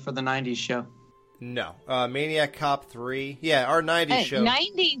best of for the 90s show. No. Maniac Cop 3. Yeah, our 90s show.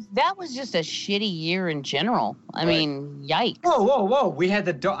 90s, that was just a shitty year in general. I Right. mean, yikes. Whoa! We had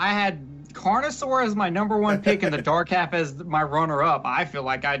I had Carnosaur as my number one pick and The Dark Half as my runner-up. I feel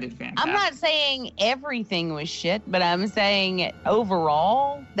like I did fantastic. I'm not saying everything was shit, but I'm saying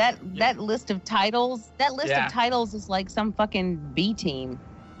overall, that list of titles, is like some fucking B team.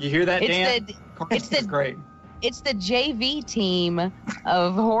 You hear that, Dan? It's the great. It's the JV team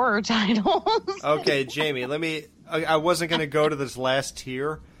of horror titles. Okay, Jamie, I wasn't going to go to this last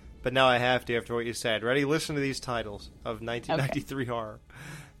tier, but now I have to after what you said. Ready? Listen to these titles of 1993 horror.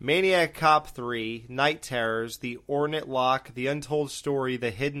 Maniac Cop 3, Night Terrors, The Ornate Lock, The Untold Story, The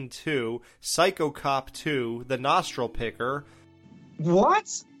Hidden 2, Psycho Cop 2, The Nostril Picker.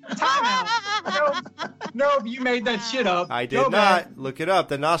 What? Time out. Nope, you made that shit up. I did Go not. back. Look it up.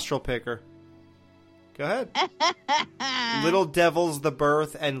 The Nostril Picker. Go ahead. Little Devils, The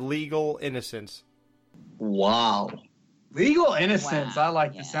Birth, and Legal Innocence. Wow. Legal Innocence. Wow. I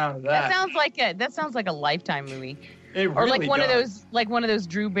like the sound of that. That sounds like a Lifetime movie. It Or really like one does. of those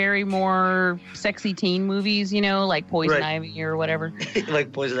Drew Barrymore sexy teen movies, like Poison Right. Ivy or whatever.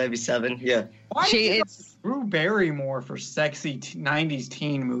 Like Poison Ivy 7. Yeah. Why did you go It's Drew Barrymore for sexy 90s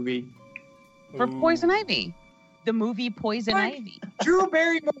teen movie? for Ooh. Poison Ivy. The movie Poison What? Ivy. Drew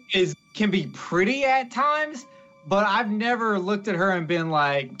Barrymore can be pretty at times, but I've never looked at her and been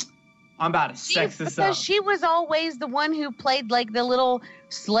like, I'm about to sex this up. Because she was always the one who played like the little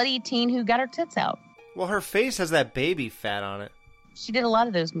slutty teen who got her tits out. Well, her face has that baby fat on it. She did a lot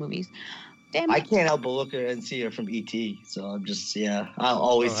of those movies. Damn it. I can't help but look at her and see her from E.T. So I'm just, I'll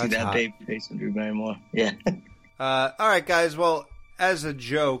always Oh, see that's that hot. baby face from Drew Barrymore. Yeah. All right, guys. Well, as a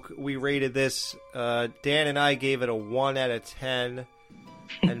joke, we rated this. Dan and I gave it a 1 out of 10,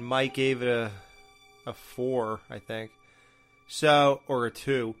 and Mike gave it a 4, I think. So, or a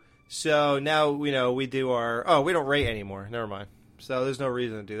 2. So now we do our. Oh, we don't rate anymore. Never mind. So there's no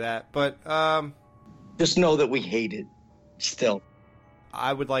reason to do that. But Just know that we hate it. Still.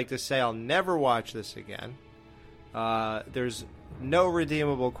 I would like to say I'll never watch this again. There's no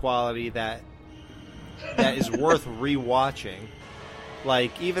redeemable quality that is worth rewatching.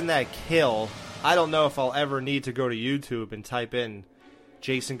 Like, even that kill, I don't know if I'll ever need to go to YouTube and type in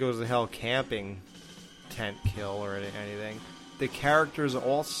Jason Goes to Hell camping tent kill or anything. The characters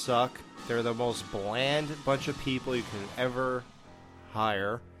all suck. They're the most bland bunch of people you can ever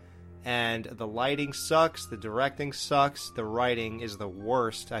hire. And the lighting sucks, the directing sucks, the writing is the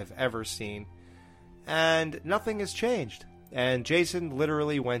worst I've ever seen. And nothing has changed. And Jason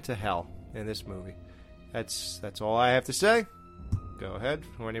literally went to hell in this movie. That's all I have to say. Go ahead.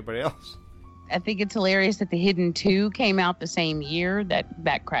 Or anybody else? I think it's hilarious that The Hidden 2 came out the same year.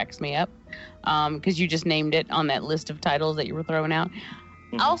 That cracks me up because you just named it on that list of titles that you were throwing out.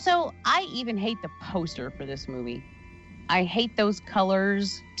 Mm-hmm. Also, I even hate the poster for this movie. I hate those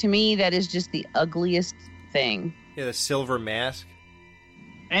colors. To me, that is just the ugliest thing. Yeah, the silver mask.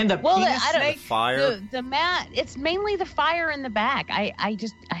 And the the fire. The mat. It's mainly the fire in the back. I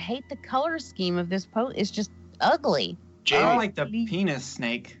hate the color scheme of this post. It's just ugly. Jamie, I don't like the penis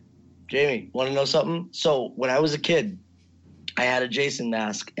snake. Jamie, want to know something? So when I was a kid, I had a Jason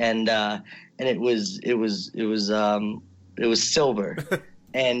mask, and it was silver.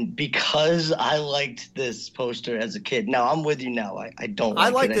 And because I liked this poster as a kid, now I'm with you now. I don't. I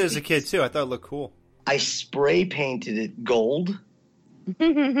liked it as a kid too. I thought it looked cool. I spray painted it gold.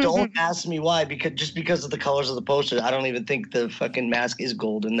 Don't ask me why, because of the colors of the poster. I don't even think the fucking mask is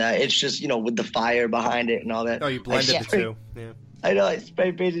gold in that. It's just, with the fire behind it and all that. Oh, you blended the two. Yeah. I know. I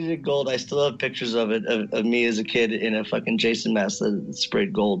spray painted it gold. I still have pictures of it of me as a kid in a fucking Jason mask that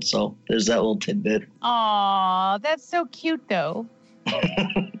sprayed gold. So there's that little tidbit. Aw, that's so cute though.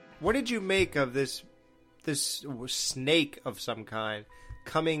 What did you make of this snake of some kind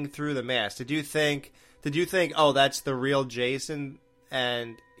coming through the mask? Did you think, oh, that's the real Jason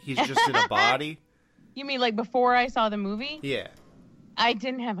and he's just in a body? You mean like before I saw the movie? Yeah. I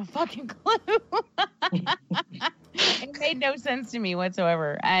didn't have a fucking clue. It made no sense to me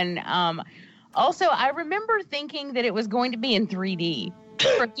whatsoever. And also, I remember thinking that it was going to be in 3D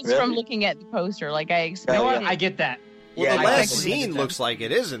from looking at the poster. Like I expected. You know what? I get that. Well, the last scene looks like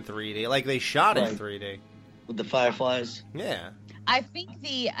it is in 3D. Like they shot it in 3D with the fireflies. Yeah. I think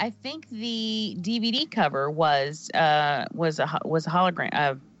the DVD cover was a hologram.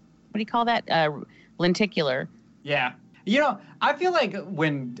 What do you call that? Lenticular. Yeah. I feel like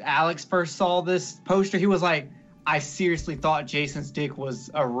when Alex first saw this poster, he was like, I seriously thought Jason's dick was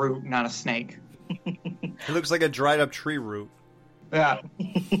a root, not a snake. It looks like a dried up tree root. Yeah.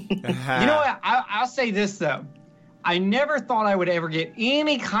 You know what? I'll say this, though. I never thought I would ever get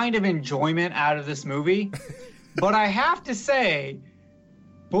any kind of enjoyment out of this movie. But I have to say,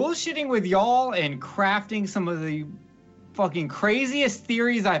 bullshitting with y'all and crafting some of the fucking craziest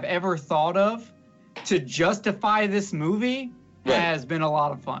theories I've ever thought of to justify this movie has been a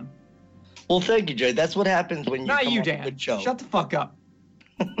lot of fun. Well, thank you, Jay. That's what happens when you Not come you, up Dan. with a good show. Shut the fuck up.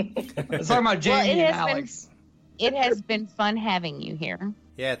 Let's talk about Jamie and Alex. It has been fun having you here.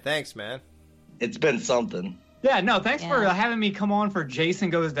 Yeah, thanks, man. It's been something. Yeah, no, thanks for having me come on for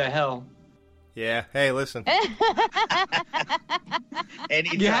Jason Goes to Hell. Yeah, hey, listen.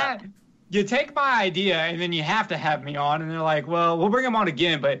 Anytime. You take my idea and then you have to have me on, and they're like, well, we'll bring him on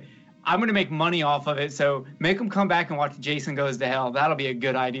again, but I'm going to make money off of it, so make him come back and watch Jason Goes to Hell. That'll be a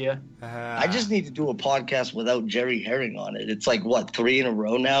good idea. I just need to do a podcast without Jerry Herring on it. It's like, 3 in a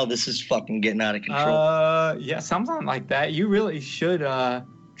row now? This is fucking getting out of control. Yeah, something like that. You really should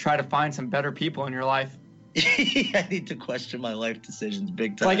try to find some better people in your life. I need to question my life decisions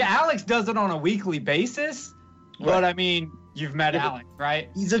big time. Like, Alex does it on a weekly basis, but, I mean, you've met Alex, right?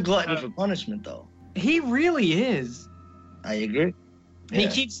 He's a glutton for punishment, though. He really is. I agree. Yeah. He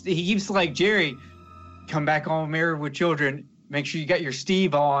keeps like, Jerry, come back on Married with Children. Make sure you got your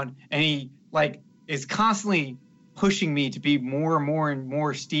Steve on. And he, is constantly pushing me to be more and more and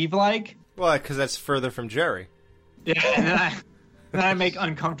more Steve-like. Well, because that's further from Jerry. Yeah, and then I make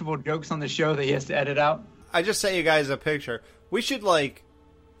uncomfortable jokes on the show that he has to edit out. I just sent you guys a picture. We should,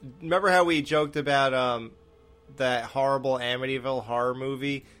 remember how we joked about that horrible Amityville horror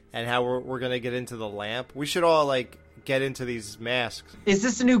movie and how we're going to get into the lamp? We should all, get into these masks. Is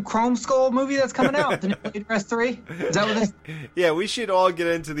this a new Chrome Skull movie that's coming out? The new Blade Runner 3? Is that what this? Yeah, we should all get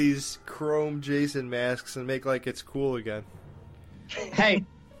into these Chrome Jason masks and make it's cool again. Hey,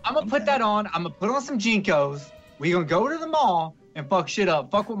 I'm going to put that on. I'm going to put on some Jinkos. We're going to go to the mall and fuck shit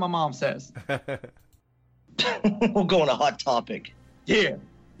up. Fuck what my mom says. We'll go on a hot topic. Yeah.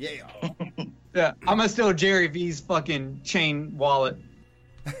 Yeah. Yeah. I'm going to steal Jerry V's fucking chain wallet.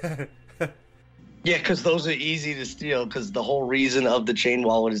 Yeah, because those are easy to steal, because the whole reason of the chain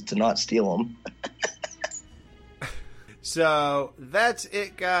wallet is to not steal them. So, that's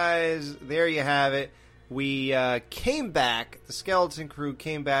it, guys. There you have it. We came back, the Skeleton Crew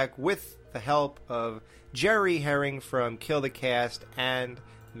came back with the help of Jerry Herring from Kill the Cast and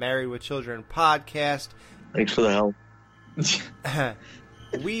Married with Children podcast. Thanks for the help.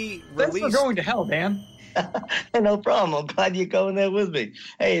 We Thanks released... for going to hell, Dan. No problem. I'm glad you're going there with me.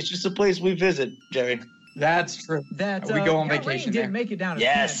 Hey, it's just a place we visit, Jerry. That's true. We go on vacation there. Didn't make it down.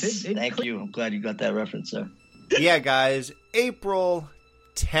 Yes, thank you. I'm glad you got that reference, sir. Yeah, guys, April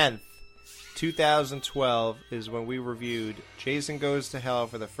 10th, 2012 is when we reviewed Jason Goes to Hell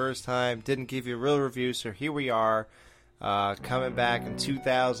for the first time. Didn't give you a real review, so here we are, coming back in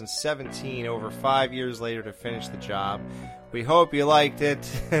 2017, over 5 years later, to finish the job. We hope you liked it.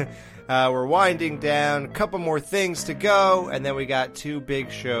 We're winding down. A couple more things to go, and then we got 2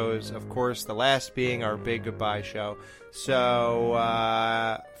 big shows. Of course, the last being our big goodbye show. So,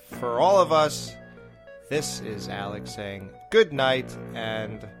 for all of us, this is Alex saying good night,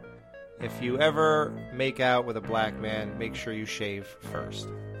 and if you ever make out with a black man, make sure you shave first.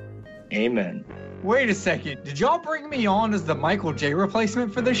 Amen. Wait a second. Did y'all bring me on as the Michael J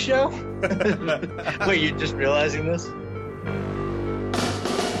replacement for this show? Wait, you're just realizing this?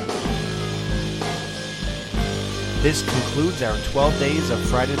 This concludes our 12 Days of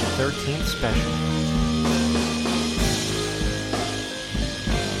Friday the 13th special.